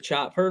wants to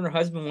chop. Her and her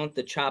husband want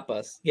to chop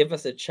us, give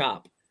us a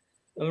chop,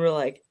 and we're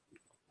like,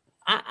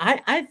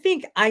 I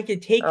think I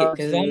could take it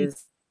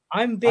because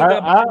I'm big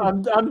up.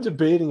 I'm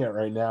debating it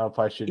right now if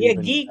I should. Yeah,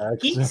 even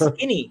geek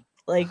skinny.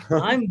 Like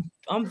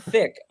I'm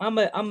thick. I'm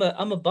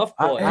a buff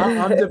boy.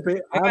 I'm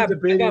debating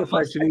if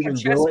I should even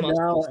do it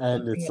now,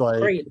 and it's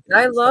like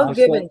I love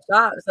giving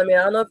chops. I mean,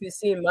 I don't know if you've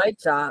seen my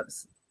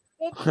chops.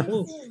 Did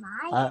you see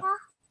my chops?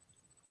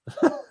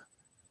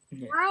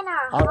 Mine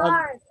are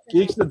hard.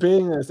 Geek's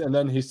debating this, and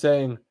then he's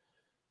saying,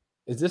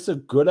 "Is this a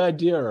good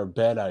idea or a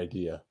bad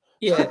idea?"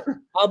 Yeah,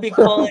 I'll be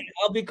calling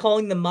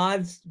the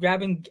mods,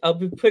 I'll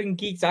be putting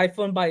Geek's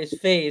iPhone by his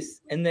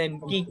face, and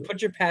then Geek,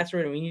 put your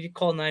password, and we need to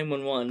call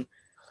 911.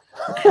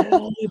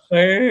 It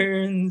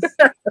burns.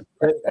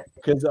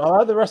 Because a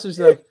lot of the wrestlers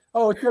are like,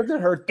 "Oh, it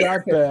doesn't hurt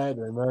that bad,"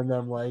 and then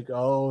I'm like,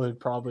 "Oh, it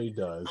probably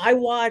does." I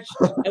watched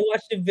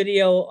a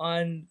video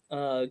on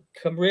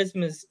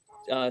Charisma's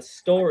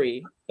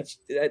story.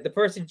 The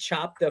person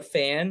chopped a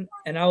fan,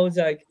 and I was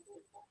like,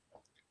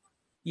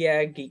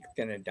 "Yeah, Geek's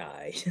gonna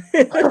die."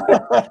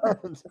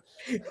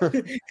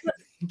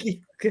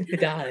 Geek's gonna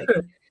die.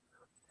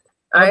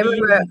 I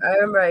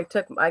remember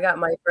I got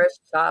my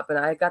first chop and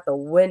I got the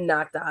wind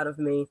knocked out of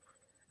me.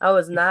 I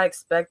was not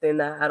expecting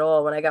that at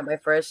all when I got my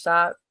first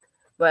chop.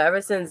 But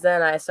ever since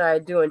then, I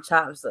started doing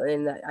chops,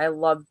 and I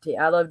love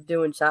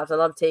doing chops. I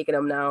love taking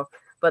them now.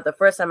 But the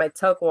first time I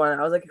took one,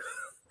 I was like,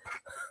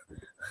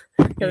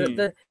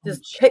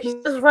 just hit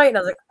me just right, and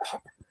I was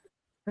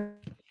like,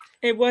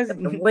 it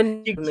wasn't the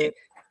wind.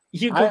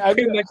 You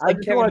pretty much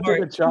like Kevin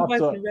Hart.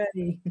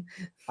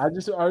 I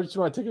just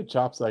want to take a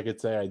chop so I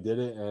could say I did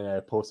it, and I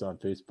post it on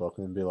Facebook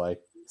and be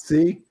like,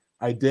 "See,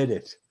 I did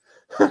it."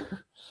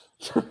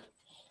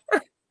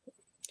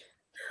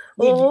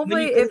 Well,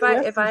 hopefully, if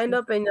I end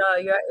up in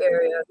your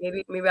area,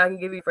 maybe I can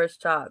give you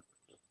first chop.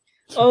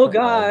 Oh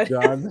God,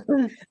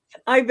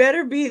 I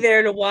better be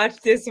there to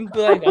watch this and be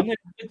like, I'm gonna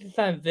put this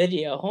on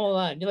video. Hold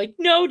on, you're like,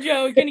 no,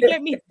 Joe, you're gonna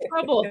get me in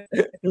trouble.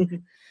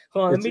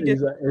 Hold on,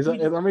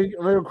 let me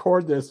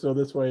record this so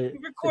this way.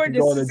 Record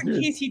this just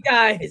in case he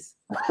dies.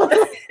 And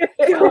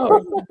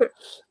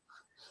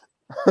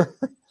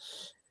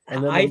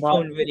then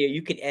iPhone video,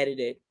 you can edit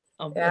it.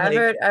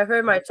 Yeah, I've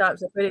heard my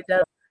chops are pretty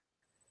dead.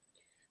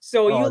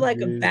 So are you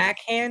like a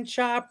backhand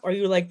chop, or are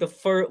you like the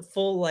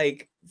full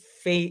like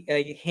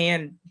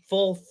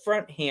full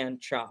front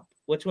hand chop?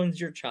 Which one's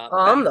your chop? Oh,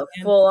 I'm the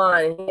full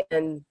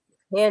on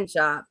hand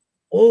chop.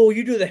 Oh,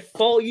 you do the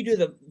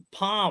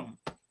palm.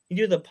 You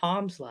do the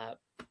palm slap.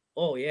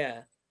 Oh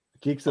yeah.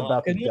 Geek's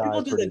about to die.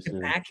 People do like the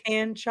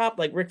backhand chop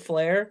like Ric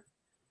Flair.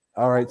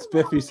 All right,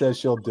 Spiffy says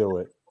she'll do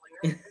it.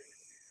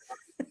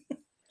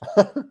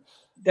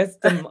 That's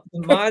the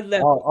mod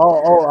that.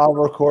 I'll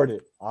record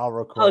it.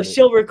 Oh,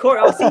 she'll record.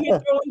 I'll see you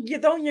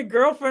throwing your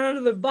girlfriend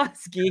under the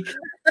bus, Geek.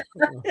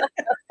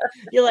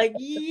 You're like,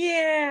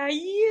 yeah,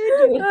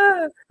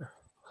 you do.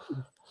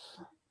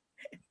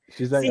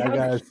 She's like, I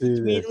gotta see this.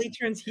 Immediately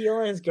turns heel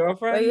on his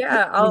girlfriend. But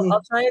yeah,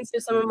 I'll try and see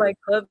some of my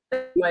clips,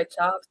 my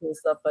chops and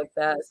stuff like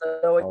that.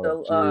 So I know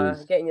what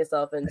you're getting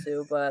yourself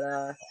into. But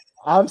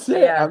I'm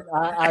saying, yeah.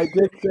 I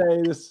did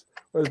say this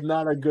was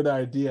not a good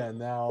idea. And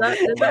now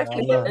it's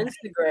actually on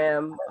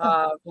Instagram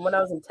from when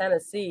I was in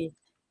Tennessee.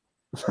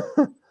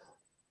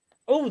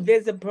 Oh,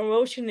 there's a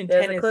promotion in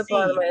Tennessee. Tennessee.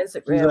 There's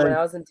a clip on my Instagram when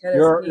I was in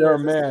Tennessee. You're a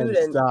man.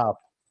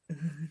 Stop.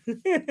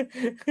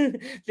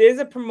 There's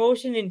a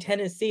promotion in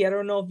Tennessee. I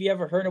don't know if you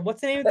ever heard of.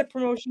 What's the name of the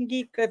promotion,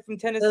 Geek, from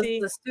Tennessee?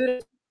 The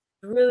student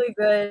really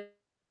good.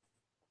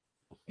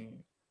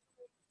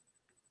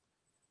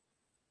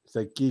 It's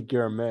like, Geek,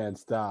 you're a man.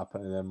 Stop.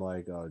 And I'm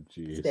like, oh,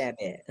 geez. Stab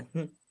it.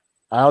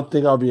 I don't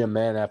think I'll be a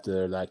man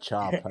after that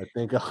chop. I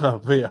think I'll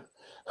be a.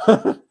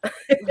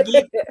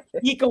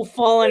 Geek will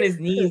fall on his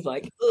knees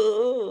like,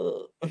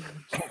 ugh.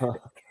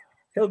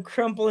 He'll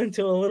crumple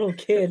into a little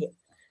kid.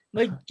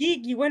 Like,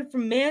 Geek, you went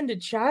from man to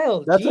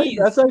child. That's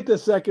like the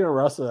second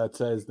wrestler that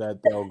says that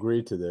they'll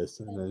agree to this.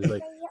 And then he's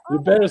like, you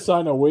better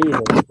sign a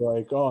waiver. It's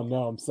like, oh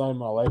no, I'm signing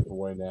my life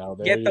away now.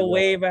 Get the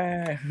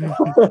waiver.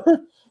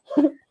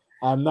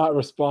 I'm not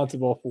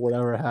responsible for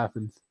whatever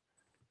happens.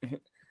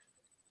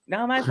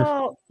 Not my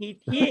fault. He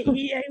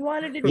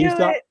wanted to do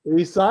it.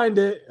 He signed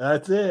it.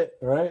 That's it,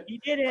 right? He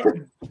did it.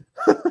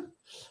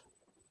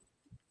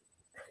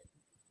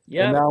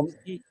 Yeah,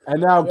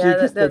 and now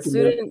the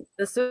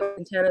student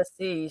in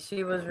Tennessee,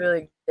 she was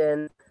really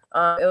good. It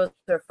was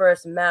her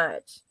first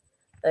match,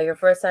 like her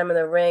first time in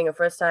the ring, her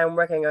first time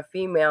working a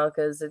female,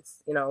 because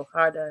it's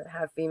hard to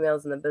have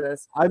females in the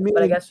business. I mean,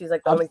 but I guess she's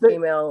like the only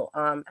female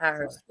at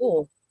her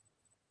school.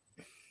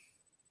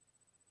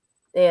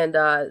 And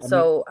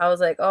so I was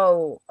like,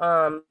 so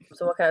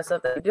what kind of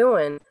stuff are you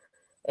doing?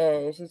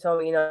 And she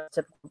told me,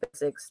 typical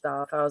basic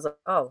stuff. I was like,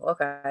 oh,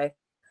 okay.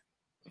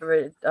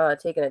 Ever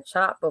taken a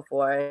chop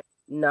before?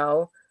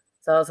 No.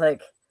 So I was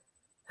like,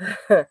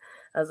 all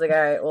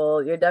right,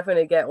 well, you're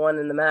definitely get one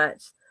in the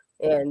match.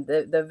 And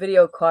the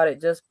video caught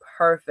it just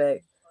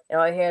perfect. And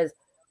all I hear is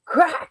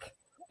crack,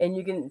 and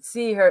you can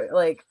see her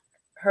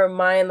her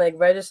mind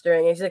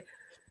registering, and she's like,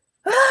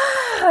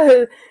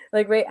 ah!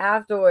 Right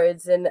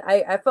afterwards. And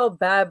I felt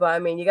bad, but I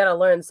mean, you got to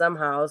learn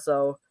somehow.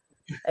 So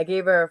I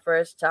gave her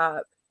first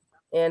chop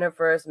in her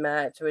first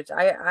match, which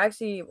I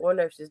actually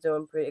wonder if she's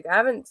doing pretty good. I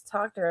haven't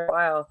talked to her in a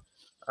while,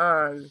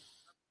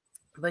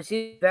 but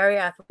she's very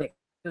athletic.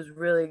 She was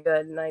really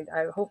good, and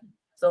I hope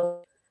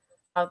so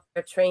out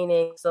there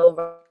training.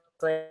 So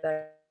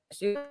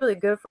she was really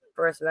good for the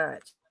first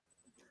match.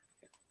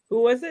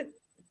 Who was it?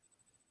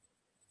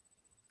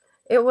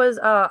 It was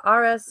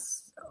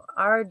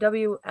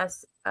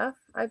RWSF,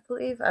 I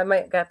believe. I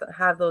might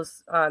have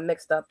those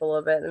mixed up a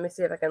little bit. Let me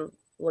see if I can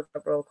look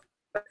up real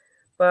quick.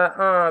 But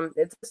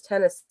it's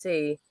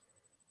Tennessee,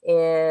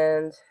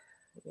 and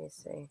let me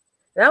see.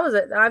 That was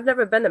it. I've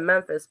never been to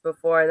Memphis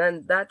before, and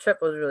then that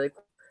trip was really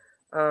cool.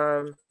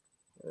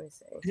 Let me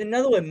see. There's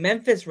another one,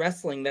 Memphis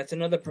Wrestling. That's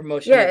another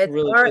promotion. Yeah, that's it's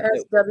really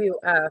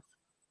RSWF.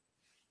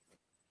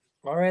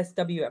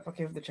 RSWF.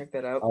 Okay, I have to check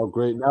that out. Oh,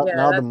 great! Now the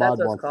mod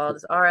that's what wants. it's called.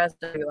 It's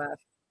RSWF.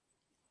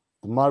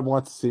 The mod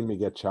wants to see me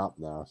get chopped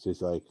now.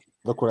 She's like,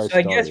 "Look what I So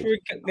started." I guess we're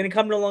gonna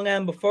come to Long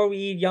Island before we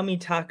eat yummy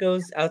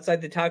tacos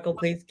outside the taco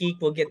place. Geek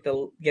will get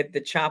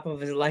the chop of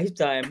his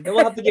lifetime. Then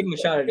we'll have to give him a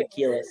shot of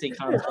tequila so he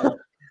calms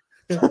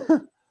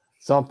down.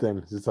 Something.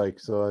 It's like,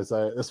 so it's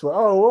like this way.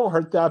 Oh, it won't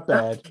hurt that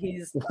bad.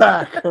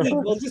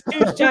 We'll just do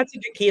shots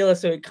of tequila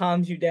so it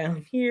calms you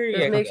down. Here you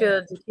Just go. make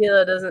sure the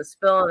tequila doesn't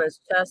spill on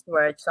his chest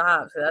where it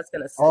chops. So that's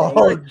gonna sting.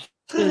 Oh,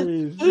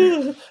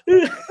 jeez.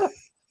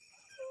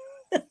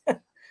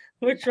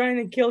 We're trying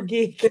to kill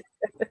Geek.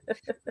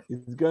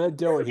 He's gonna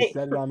do it. He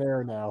said it on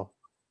air now.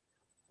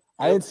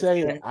 I didn't say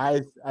it.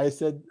 I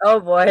said. Oh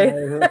boy,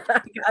 I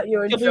got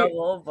you in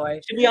trouble. Oh boy.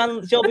 She'll be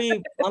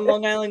on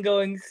Long Island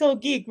going. So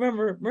Geek,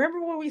 remember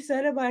what we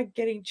said about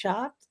getting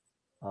chopped?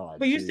 Oh,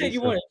 but you said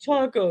you wanted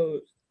tacos.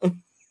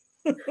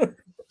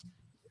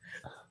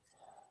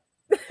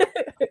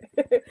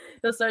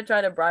 He'll start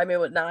trying to bribe me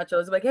with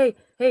nachos. I'm like,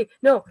 hey,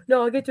 no,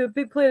 I'll get you a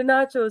big plate of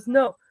nachos.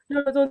 No,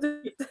 don't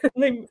do it.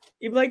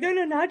 You'd be like, no,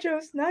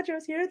 nachos.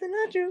 Here are the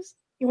nachos.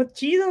 You want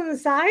cheese on the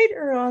side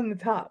or on the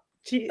top?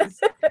 Cheese.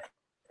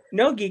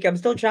 No, Geek, I'm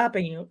still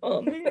chopping you.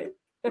 Oh man.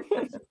 Do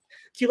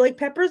you like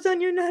peppers on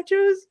your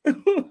nachos?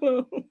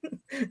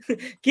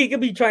 Geek will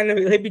be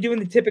he'll be doing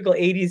the typical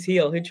 80s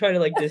heel. He'll try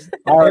to just.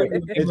 All right,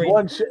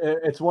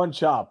 it's one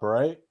chop,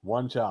 right?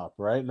 One chop,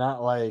 right?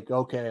 Not like,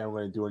 okay, I'm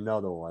going to do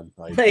another one.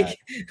 Like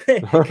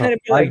kind of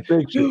like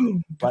Big Show,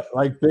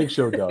 like Big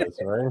Show does,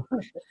 right?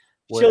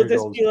 She'll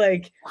just be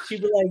like,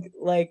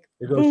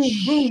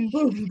 boom,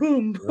 boom,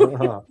 boom,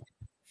 boom.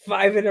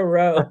 5 in a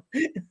row.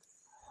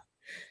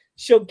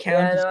 She'll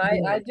count. Yeah,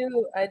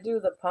 no, I do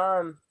the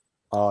palm.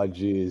 Oh,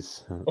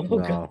 geez. Oh, no.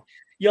 God.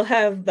 You'll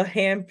have the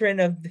handprint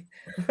of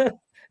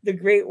the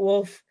Great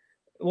Wolf,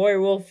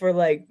 Warrior Wolf for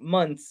like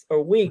months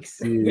or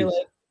weeks. Jeez. You're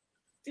like,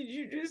 did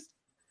you just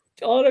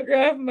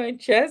autograph my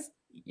chest?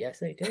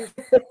 Yes, I did.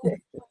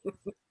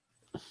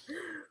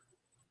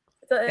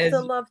 It's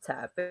a love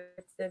tap.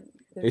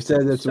 He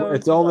said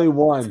it's only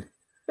one.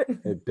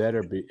 It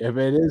better be. If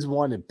it is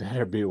one, it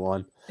better be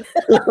one.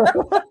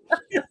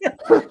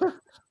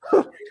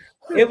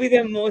 It'll be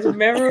the most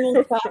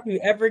memorable pop you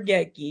ever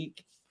get,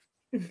 Geek.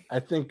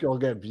 I think you'll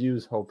get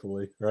views,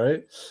 hopefully,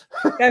 right?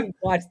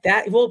 Watch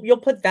that. Well, you'll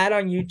put that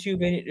on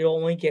YouTube and it'll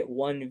only get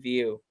 1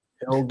 view.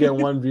 It'll get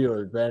 1 view.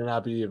 It better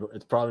not be.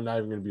 It's probably not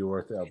even going to be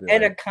worth it.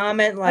 And a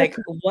comment like,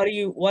 "What are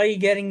you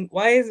getting?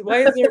 Why is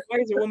there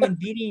a woman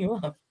beating you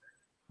up?"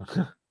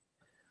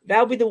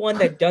 That'll be the one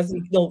that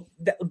doesn't. No,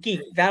 Geek.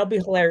 That'll be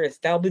hilarious.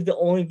 That'll be the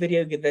only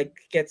video that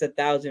gets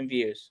 1,000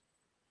 views.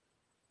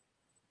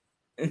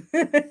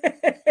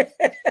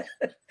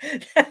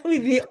 That'll be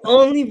the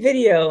only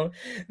video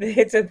that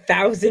hits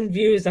 1,000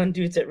 views on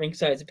Dudes at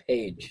Ringside's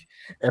page.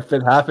 If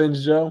it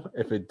happens, Joe,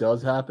 if it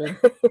does happen,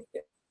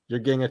 you're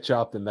getting a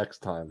chop the next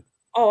time.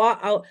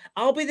 Oh,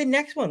 I'll be the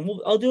next one.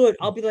 I'll do it.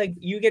 I'll be like,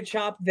 you get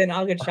chopped, then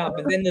I'll get chopped,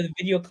 and then the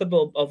video clip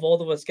of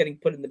all of us getting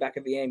put in the back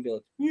of the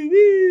ambulance. And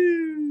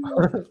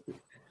then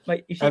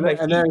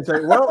it's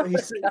like, well,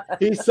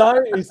 he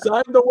signed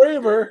the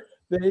waiver.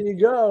 There you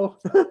go.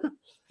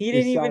 He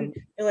didn't even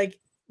like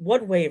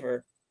what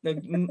waiver.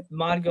 The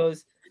mod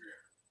goes,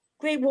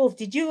 Great Wolf,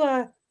 did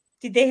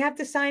they have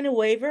to sign a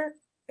waiver?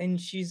 And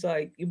she's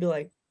like, you'd be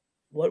like,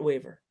 what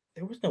waiver?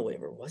 There was no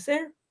waiver, was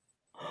there?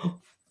 Oh,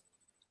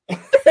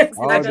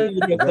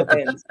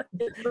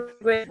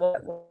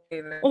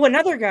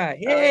 another guy.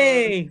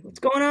 Hey, what's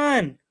going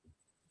on?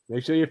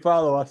 Make sure you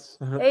follow us.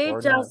 Hey,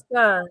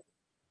 Jessica.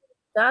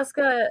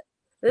 Jessica,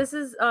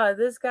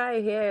 this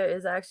guy here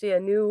is actually a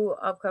new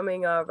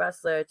upcoming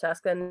wrestler,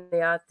 Chaska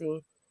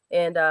Niati.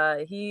 And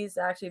he's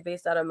actually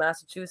based out of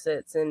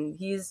Massachusetts. And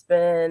he's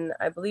been,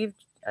 I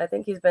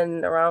think he's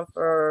been around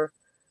for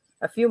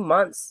a few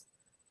months,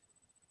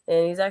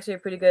 and he's actually a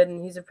pretty good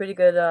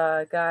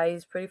guy.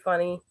 He's pretty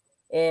funny,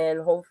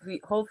 and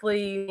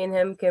hopefully me and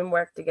him can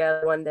work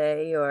together one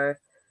day or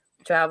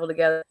travel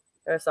together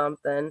or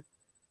something.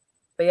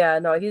 But yeah,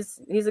 no,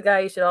 he's a guy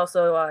you should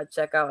also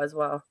check out as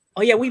well.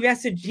 Oh yeah, we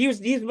messaged.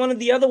 He's one of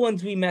the other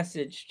ones we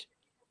messaged.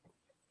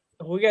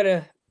 We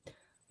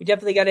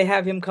definitely gotta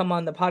have him come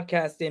on the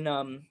podcast in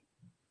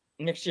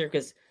next year,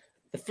 because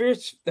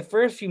the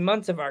first few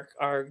months of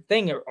our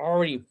thing are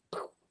already,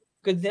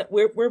 because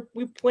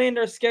we planned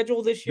our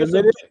schedule this year.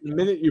 The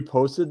minute you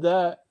posted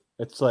that,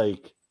 it's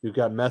like you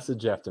got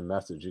message after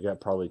message. You got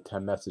probably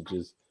 10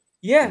 messages.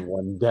 Yeah, in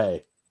one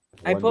day.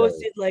 I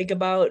posted like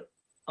about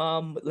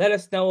let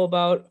us know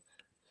about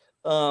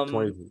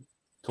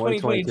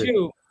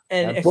 2022,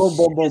 and boom,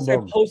 boom, boom, I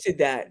boom. posted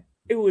that,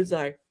 it was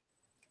like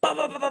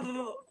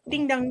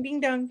ding dong, ding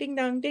dong, ding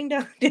dong, ding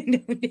dong, ding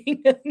dong,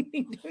 ding dong,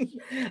 ding dong.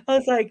 I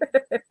was like,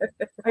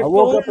 I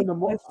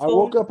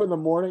woke up in the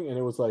morning and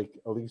it was like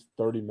at least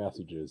 30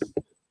 messages.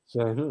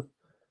 So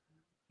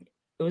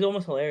it was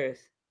almost hilarious.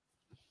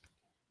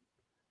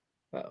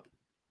 Wow.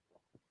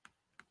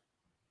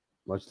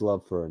 Much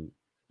love for him.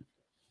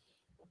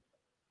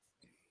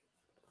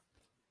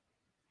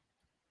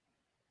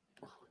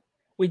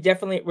 We'll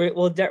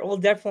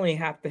definitely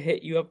have to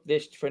hit you up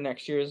this for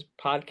next year's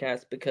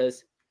podcast,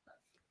 because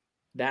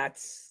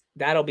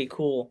that'll be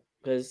cool,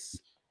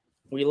 because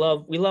we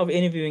love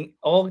interviewing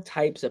all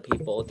types of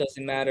people. It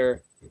doesn't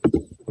matter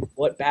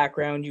what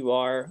background you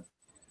are.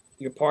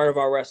 You're part of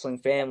our wrestling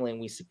family, and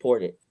we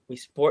support it. We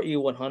support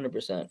you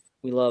 100%.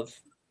 We love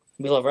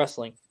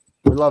wrestling.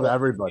 We love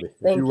everybody.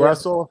 Thank you.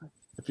 Wrestle,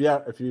 if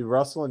you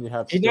wrestle and you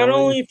have not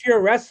only if you're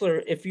a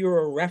wrestler, if you're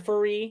a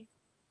referee,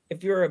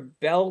 if you're a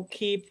bell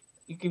keep,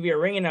 you could be a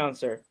ring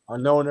announcer,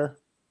 an owner,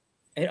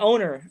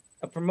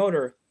 a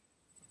promoter,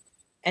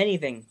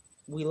 anything.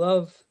 We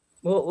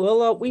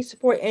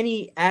support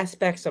any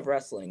aspects of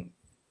wrestling.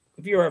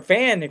 If you're a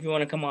fan, if you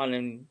want to come on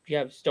and you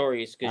have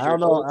stories, because I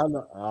don't know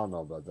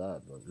about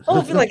that. But... Oh,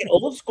 if you're like an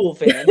old school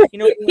fan, you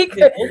know.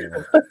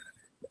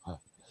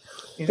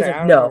 He's like,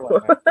 I don't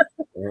know.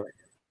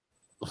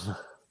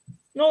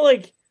 No,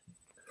 like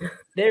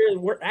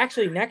we're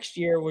actually next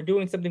year we're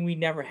doing something we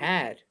never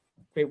had.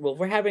 Great. Well,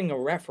 we're having a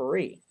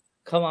referee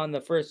come on the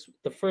first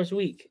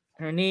week.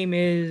 Her name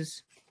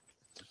is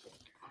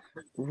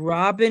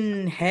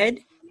Robin Head.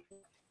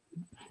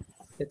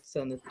 It's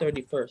on the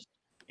 31st.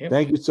 Yep.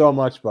 Thank you so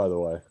much, by the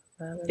way.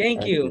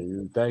 Thank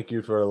you. Thank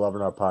you for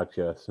loving our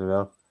podcast.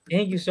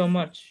 Thank you so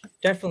much.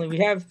 Definitely.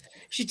 You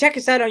should check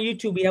us out on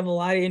YouTube. We have a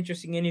lot of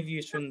interesting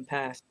interviews from the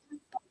past.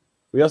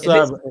 We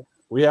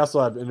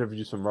also have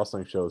interviews from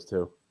wrestling shows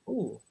too.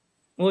 Ooh.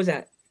 What was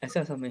that? I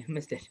saw something. I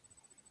missed it.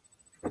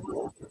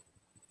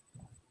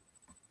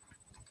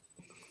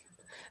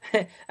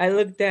 I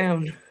looked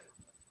down.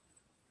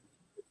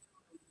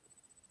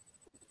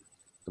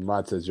 The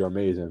mod says you're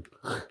amazing.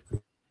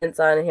 It's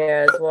on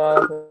here as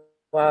well.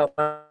 Wow,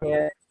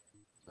 yeah.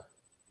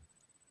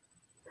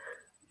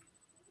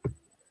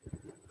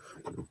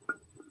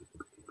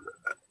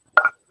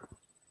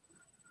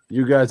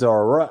 You guys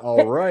are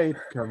all right.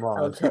 Come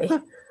on.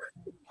 LJ.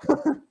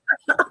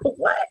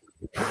 What?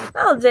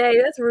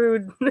 LJ, that's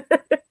rude.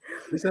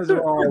 He says we're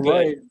all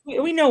right.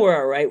 We know we're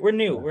all right. We're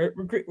new.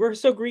 We're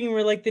so green.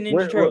 We're like the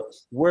Ninja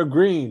Turtles. We're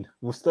green.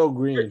 We're still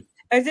green.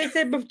 As I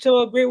said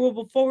before we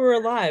were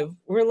alive,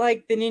 we're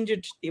like the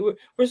Ninja.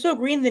 We're so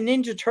green. The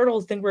Ninja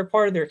Turtles think we're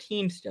part of their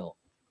team still.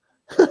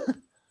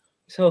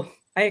 So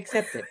I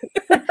accept it.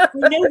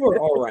 We know we're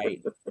all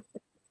right.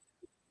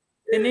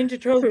 The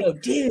Ninja Turtles go,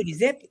 dude,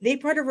 is they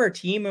part of our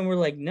team? And we're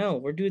like, no,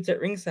 we're dudes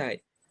at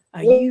ringside.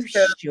 Are you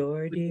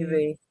sure,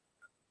 dude?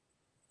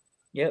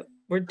 Yep,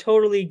 we're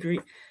totally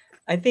green.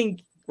 I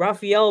think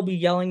Raphael will be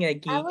yelling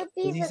at Geek. I would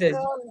be the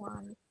girl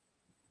one.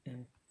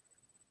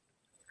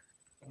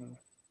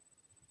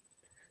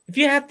 If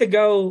you have to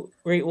go,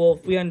 Great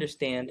Wolf, we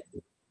understand.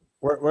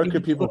 Where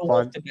could people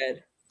find?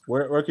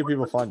 Where can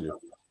people find you?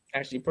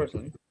 Actually,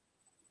 personally.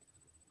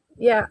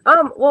 Yeah.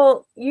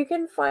 Well, you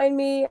can find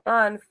me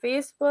on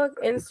Facebook,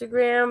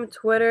 Instagram,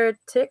 Twitter,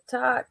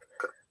 TikTok.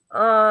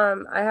 I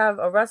have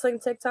a wrestling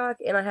TikTok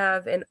and I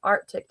have an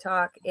art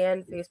TikTok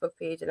and Facebook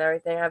page and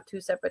everything. I have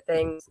two separate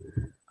things.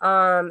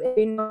 If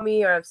you know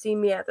me or have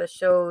seen me at the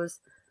shows,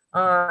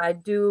 I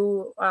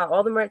do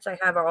all the merch I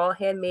have are all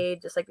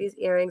handmade, just like these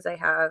earrings I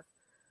have.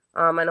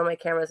 I know my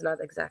camera's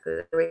not exactly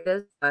the way it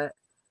is, but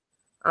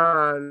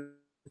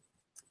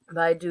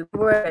I do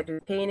work, I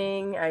do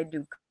painting, I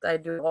do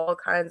all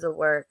kinds of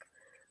work.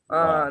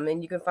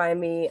 And you can find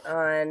me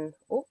on.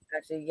 Oh,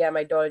 actually, yeah,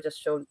 my daughter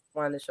just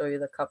wanted to show you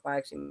the cup I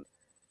actually made.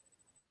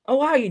 Oh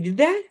wow, you did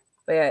that?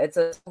 But yeah, it's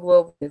a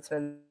globe. It's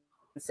been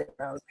sitting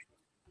around.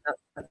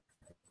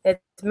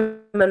 It's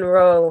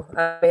Monroe.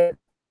 I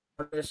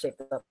just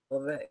shaped it up a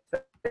little bit,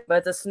 but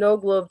it's a snow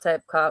globe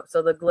type cup,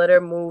 so the glitter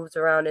moves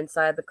around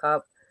inside the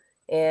cup,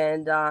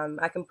 and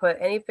I can put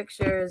any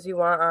pictures you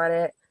want on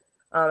it.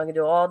 I can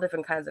do all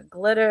different kinds of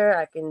glitter.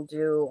 I can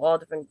do all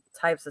different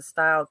types of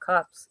style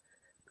cups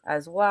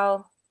as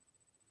well.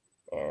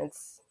 And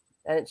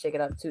I didn't shake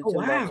it up too Oh,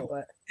 much, wow.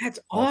 but That's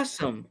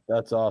awesome.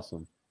 That's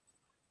awesome.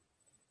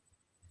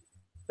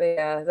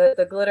 yeah,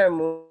 the glitter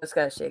move just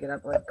gotta shake it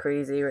up like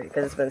crazy, right?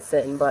 Because it's been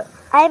sitting. But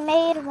I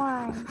made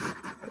one.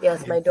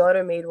 yes, my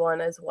daughter made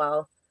one as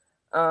well.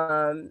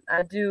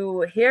 I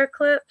do hair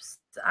clips.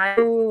 I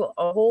do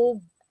a whole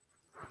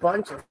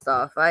bunch of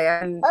stuff. I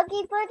am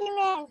Oogie Boogie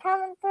Man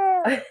coming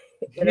through.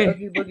 an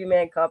Oogie Boogie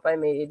Man cup I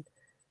made.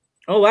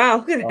 Oh wow,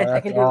 look at Oh, that. I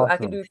can do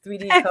awesome.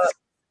 3D That's cup.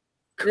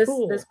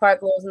 cool. This part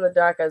glows in the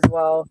dark as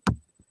well.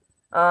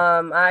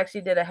 I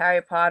actually did a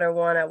Harry Potter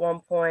one at one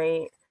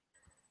point.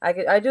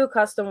 I do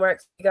custom work.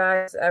 If you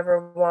guys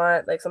ever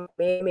want like some?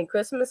 I mean,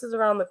 Christmas is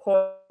around the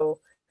corner. So if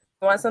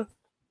you want something?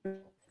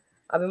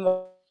 I've been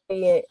wanting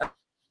it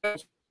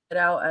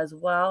out as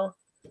well.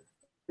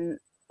 And,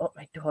 oh,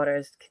 my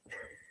daughter's.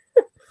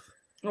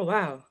 Oh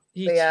wow.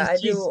 But yeah, I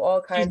do all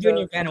She's kinds doing of.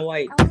 your Vanna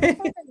White. I want to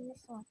play with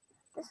this one.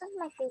 This one's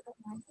my favorite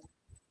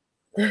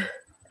one.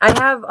 I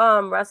have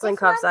wrestling This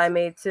cups I one's-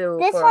 made too.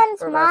 This for one's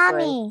wrestling.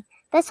 mommy.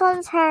 This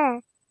one's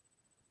her.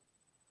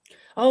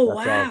 Oh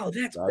That's wow,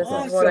 awesome. that's This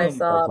awesome. is what I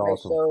saw at my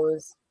That's awesome.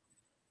 shows.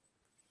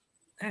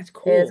 That's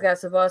cool. And it's got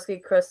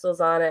Swarovski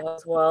crystals on it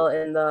as well,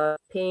 and the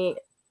paint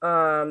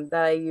that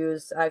I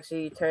use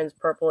actually turns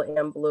purple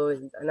and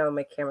blue. I know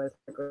my camera's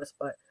gross,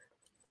 but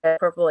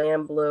purple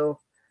and blue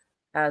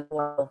as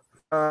well.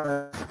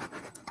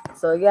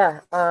 So yeah,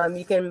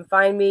 you can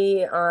find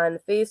me on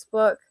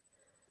Facebook,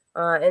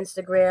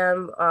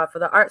 Instagram. For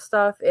the art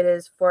stuff, it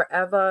is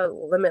Forever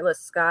Limitless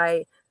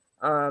Sky.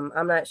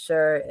 I'm not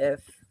sure if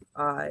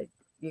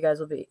you guys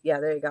will be. Yeah,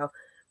 there you go.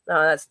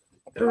 That's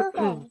It's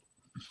moving.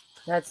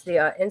 that's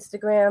the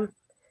Instagram,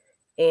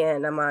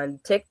 and I'm on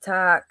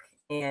TikTok,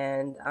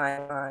 and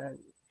I'm on.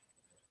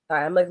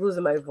 Sorry, I'm like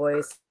losing my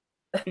voice.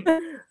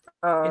 It's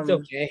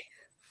okay.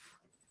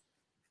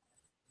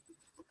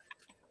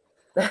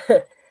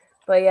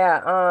 But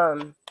yeah,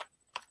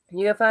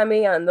 you can find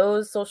me on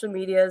those social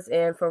medias,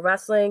 and for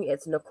wrestling,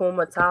 it's Nicole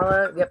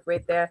Matala. Yep,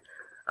 right there.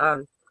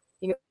 You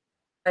can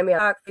find me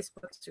on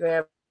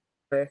Facebook,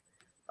 Instagram,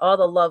 all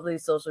the lovely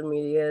social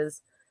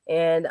medias.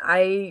 And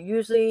I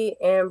usually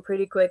am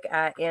pretty quick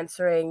at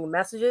answering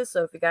messages.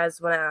 So if you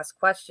guys want to ask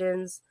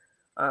questions,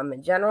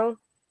 in general,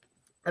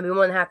 I'd be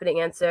more than happy to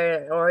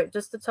answer, or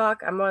just to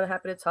talk. I'm more than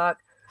happy to talk.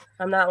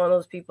 I'm not one of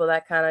those people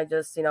that kind of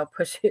just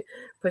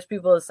push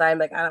people aside.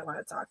 Like, I don't want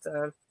to talk to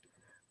them.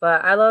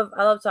 But I love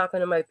talking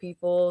to my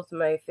people, to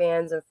my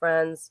fans and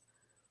friends.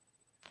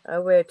 I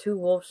wear 2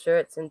 wolf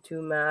shirts and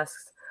 2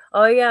 masks.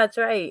 Oh yeah, that's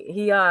right.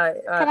 He I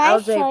show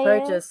LJ you?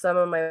 purchased some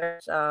of my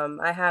merch.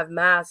 I have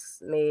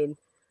masks made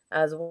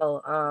as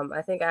well.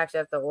 I think I actually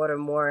have to order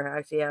more. I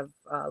actually have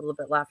a little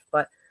bit left,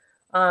 but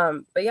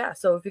yeah.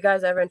 So if you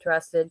guys are ever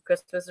interested,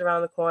 Christmas is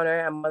around the corner.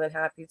 I'm more than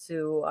happy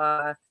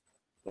to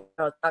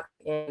talk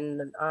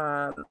in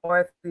or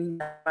if we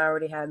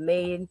already have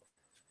made,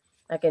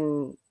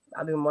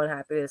 I'll be more than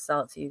happy to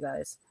sell it to you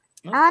guys.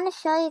 I want to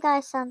show you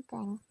guys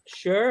something.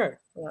 Sure.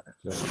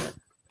 This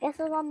is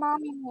what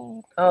mommy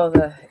made. Oh,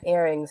 the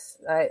earrings.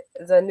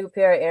 It's a new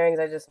pair of earrings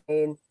I just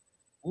made.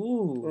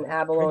 Ooh. An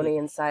abalone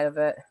inside of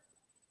it.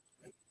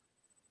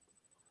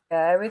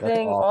 Yeah,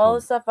 everything, awesome. all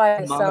the stuff I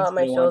Mom's sell at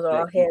my gonna shows want are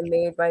all that.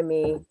 handmade by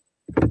me.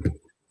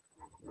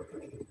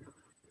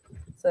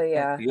 So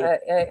yeah, beautiful.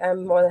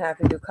 I'm more than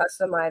happy to do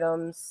custom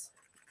items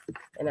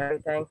and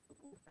everything.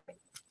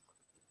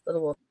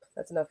 Little wolf,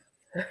 that's enough.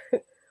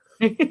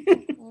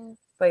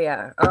 But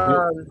yeah,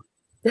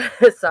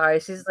 sorry,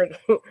 she's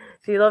like,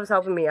 she loves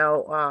helping me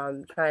out,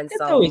 trying to That's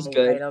sell always new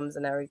good. items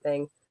and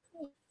everything.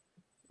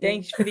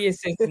 Thanks for the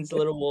assistance,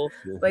 little wolf.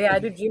 But yeah, I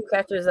do dream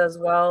catchers as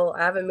well.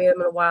 I haven't made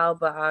them in a while,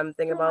 but I'm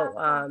thinking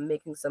about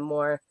making some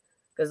more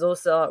because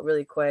those sell out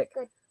really quick.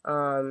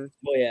 Oh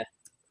yeah.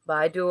 But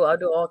I'll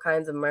do all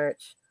kinds of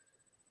merch.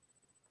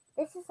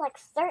 This is like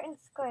certain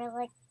square,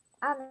 like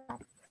on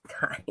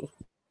the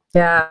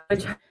Yeah, I'm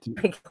trying to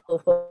make a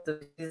little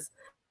she's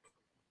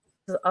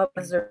up.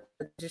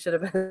 She should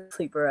have been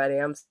asleep already.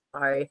 I'm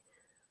sorry.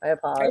 I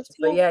apologize.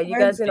 But yeah, you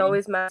guys can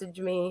always message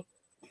me.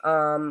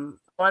 I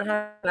want to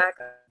have back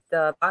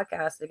the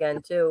podcast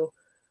again too.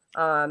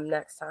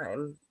 Next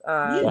time.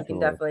 We can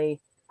definitely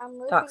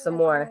talk some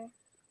more.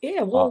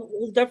 Yeah, we'll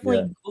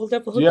definitely Do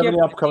hook you have you any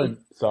up. upcoming?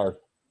 Sorry.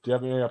 Do you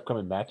have any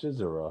upcoming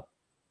matches, or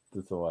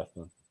this is the last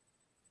one?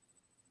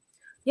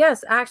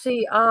 Yes,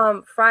 actually,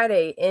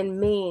 Friday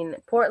in Maine,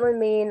 Portland,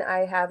 Maine,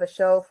 I have a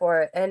show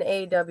for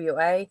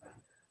NAWA.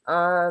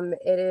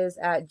 It is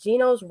at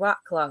Gino's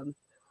Rock Club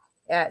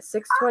at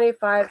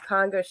 625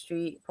 Congress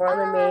Street,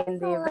 Portland, Maine.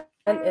 The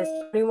event is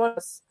 21,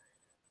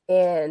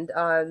 and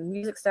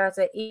music starts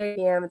at 8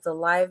 p.m. It's a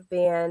live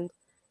band,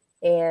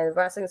 and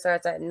wrestling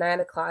starts at 9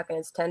 o'clock, and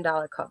it's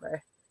 $10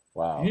 cover.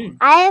 Wow.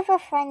 I have a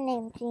friend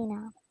named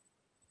Gina.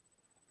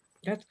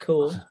 That's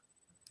cool.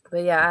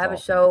 But yeah, I have a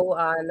show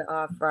on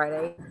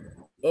Friday,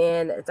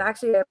 and it's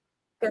actually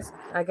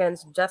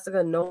against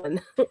Jessica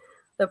Nolan,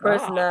 the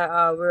person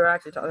that we were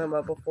actually talking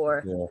about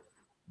before. Yeah,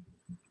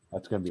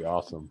 that's gonna be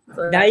awesome.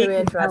 So Now that's you gonna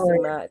be an can tell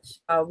interesting her- match.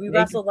 We now you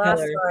wrestled can tell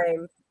last her.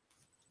 time.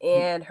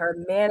 and her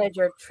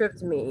manager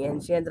tripped me,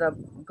 and she ended up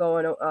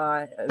going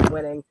and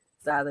winning,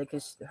 sadly,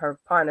 because her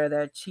partner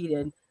there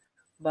cheated.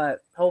 But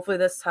hopefully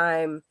this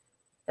time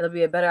it'll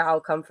be a better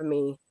outcome for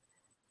me.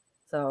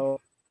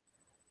 So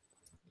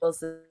we'll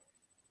see.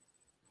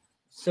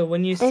 So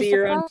when you see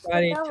her on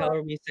Friday, tell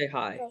her we say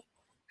hi.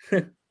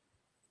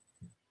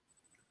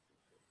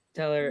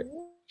 Tell her,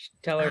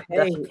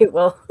 hey.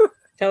 Well,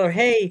 tell her,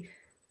 hey.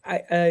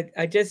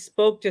 I just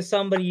spoke to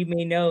somebody you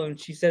may know, and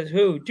she says,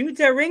 "Who? Dudes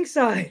at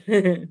ringside."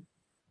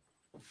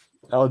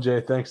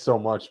 LJ, thanks so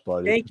much,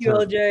 buddy. Thank you,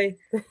 LJ.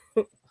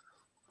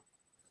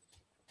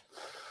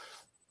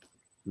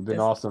 You've been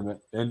awesome,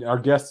 and our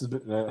guest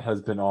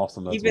has been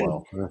awesome as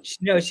well.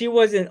 No, she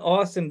wasn't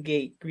awesome,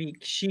 Greek.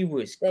 She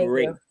was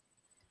great.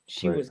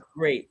 She was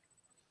great.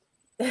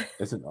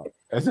 Isn't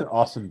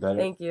awesome better?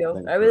 Thank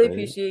you. I really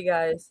appreciate you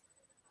guys.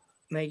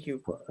 Thank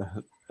you.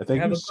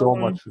 Thank you so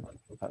much.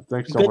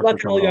 Thanks so much. Good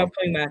luck in all your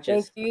upcoming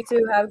matches. Thank you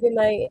too. Have a good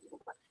night.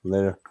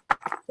 Later.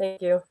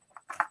 Thank you.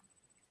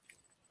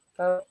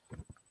 Bye.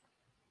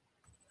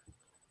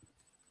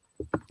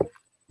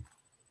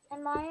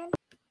 Am I in?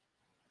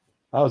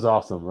 That was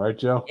awesome, right,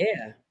 Joe?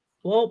 Yeah.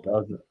 Well,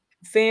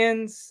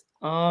 fans,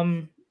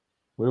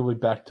 we'll be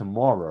back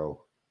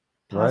tomorrow.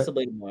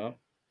 Possibly right? Tomorrow.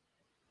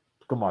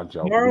 Come on,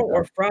 Joe. Tomorrow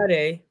or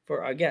Friday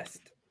for our guest.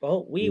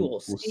 Well, we'll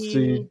see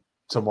you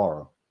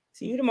tomorrow.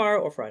 See you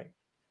tomorrow or Friday.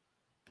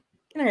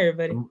 Good night,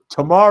 everybody.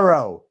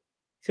 Tomorrow.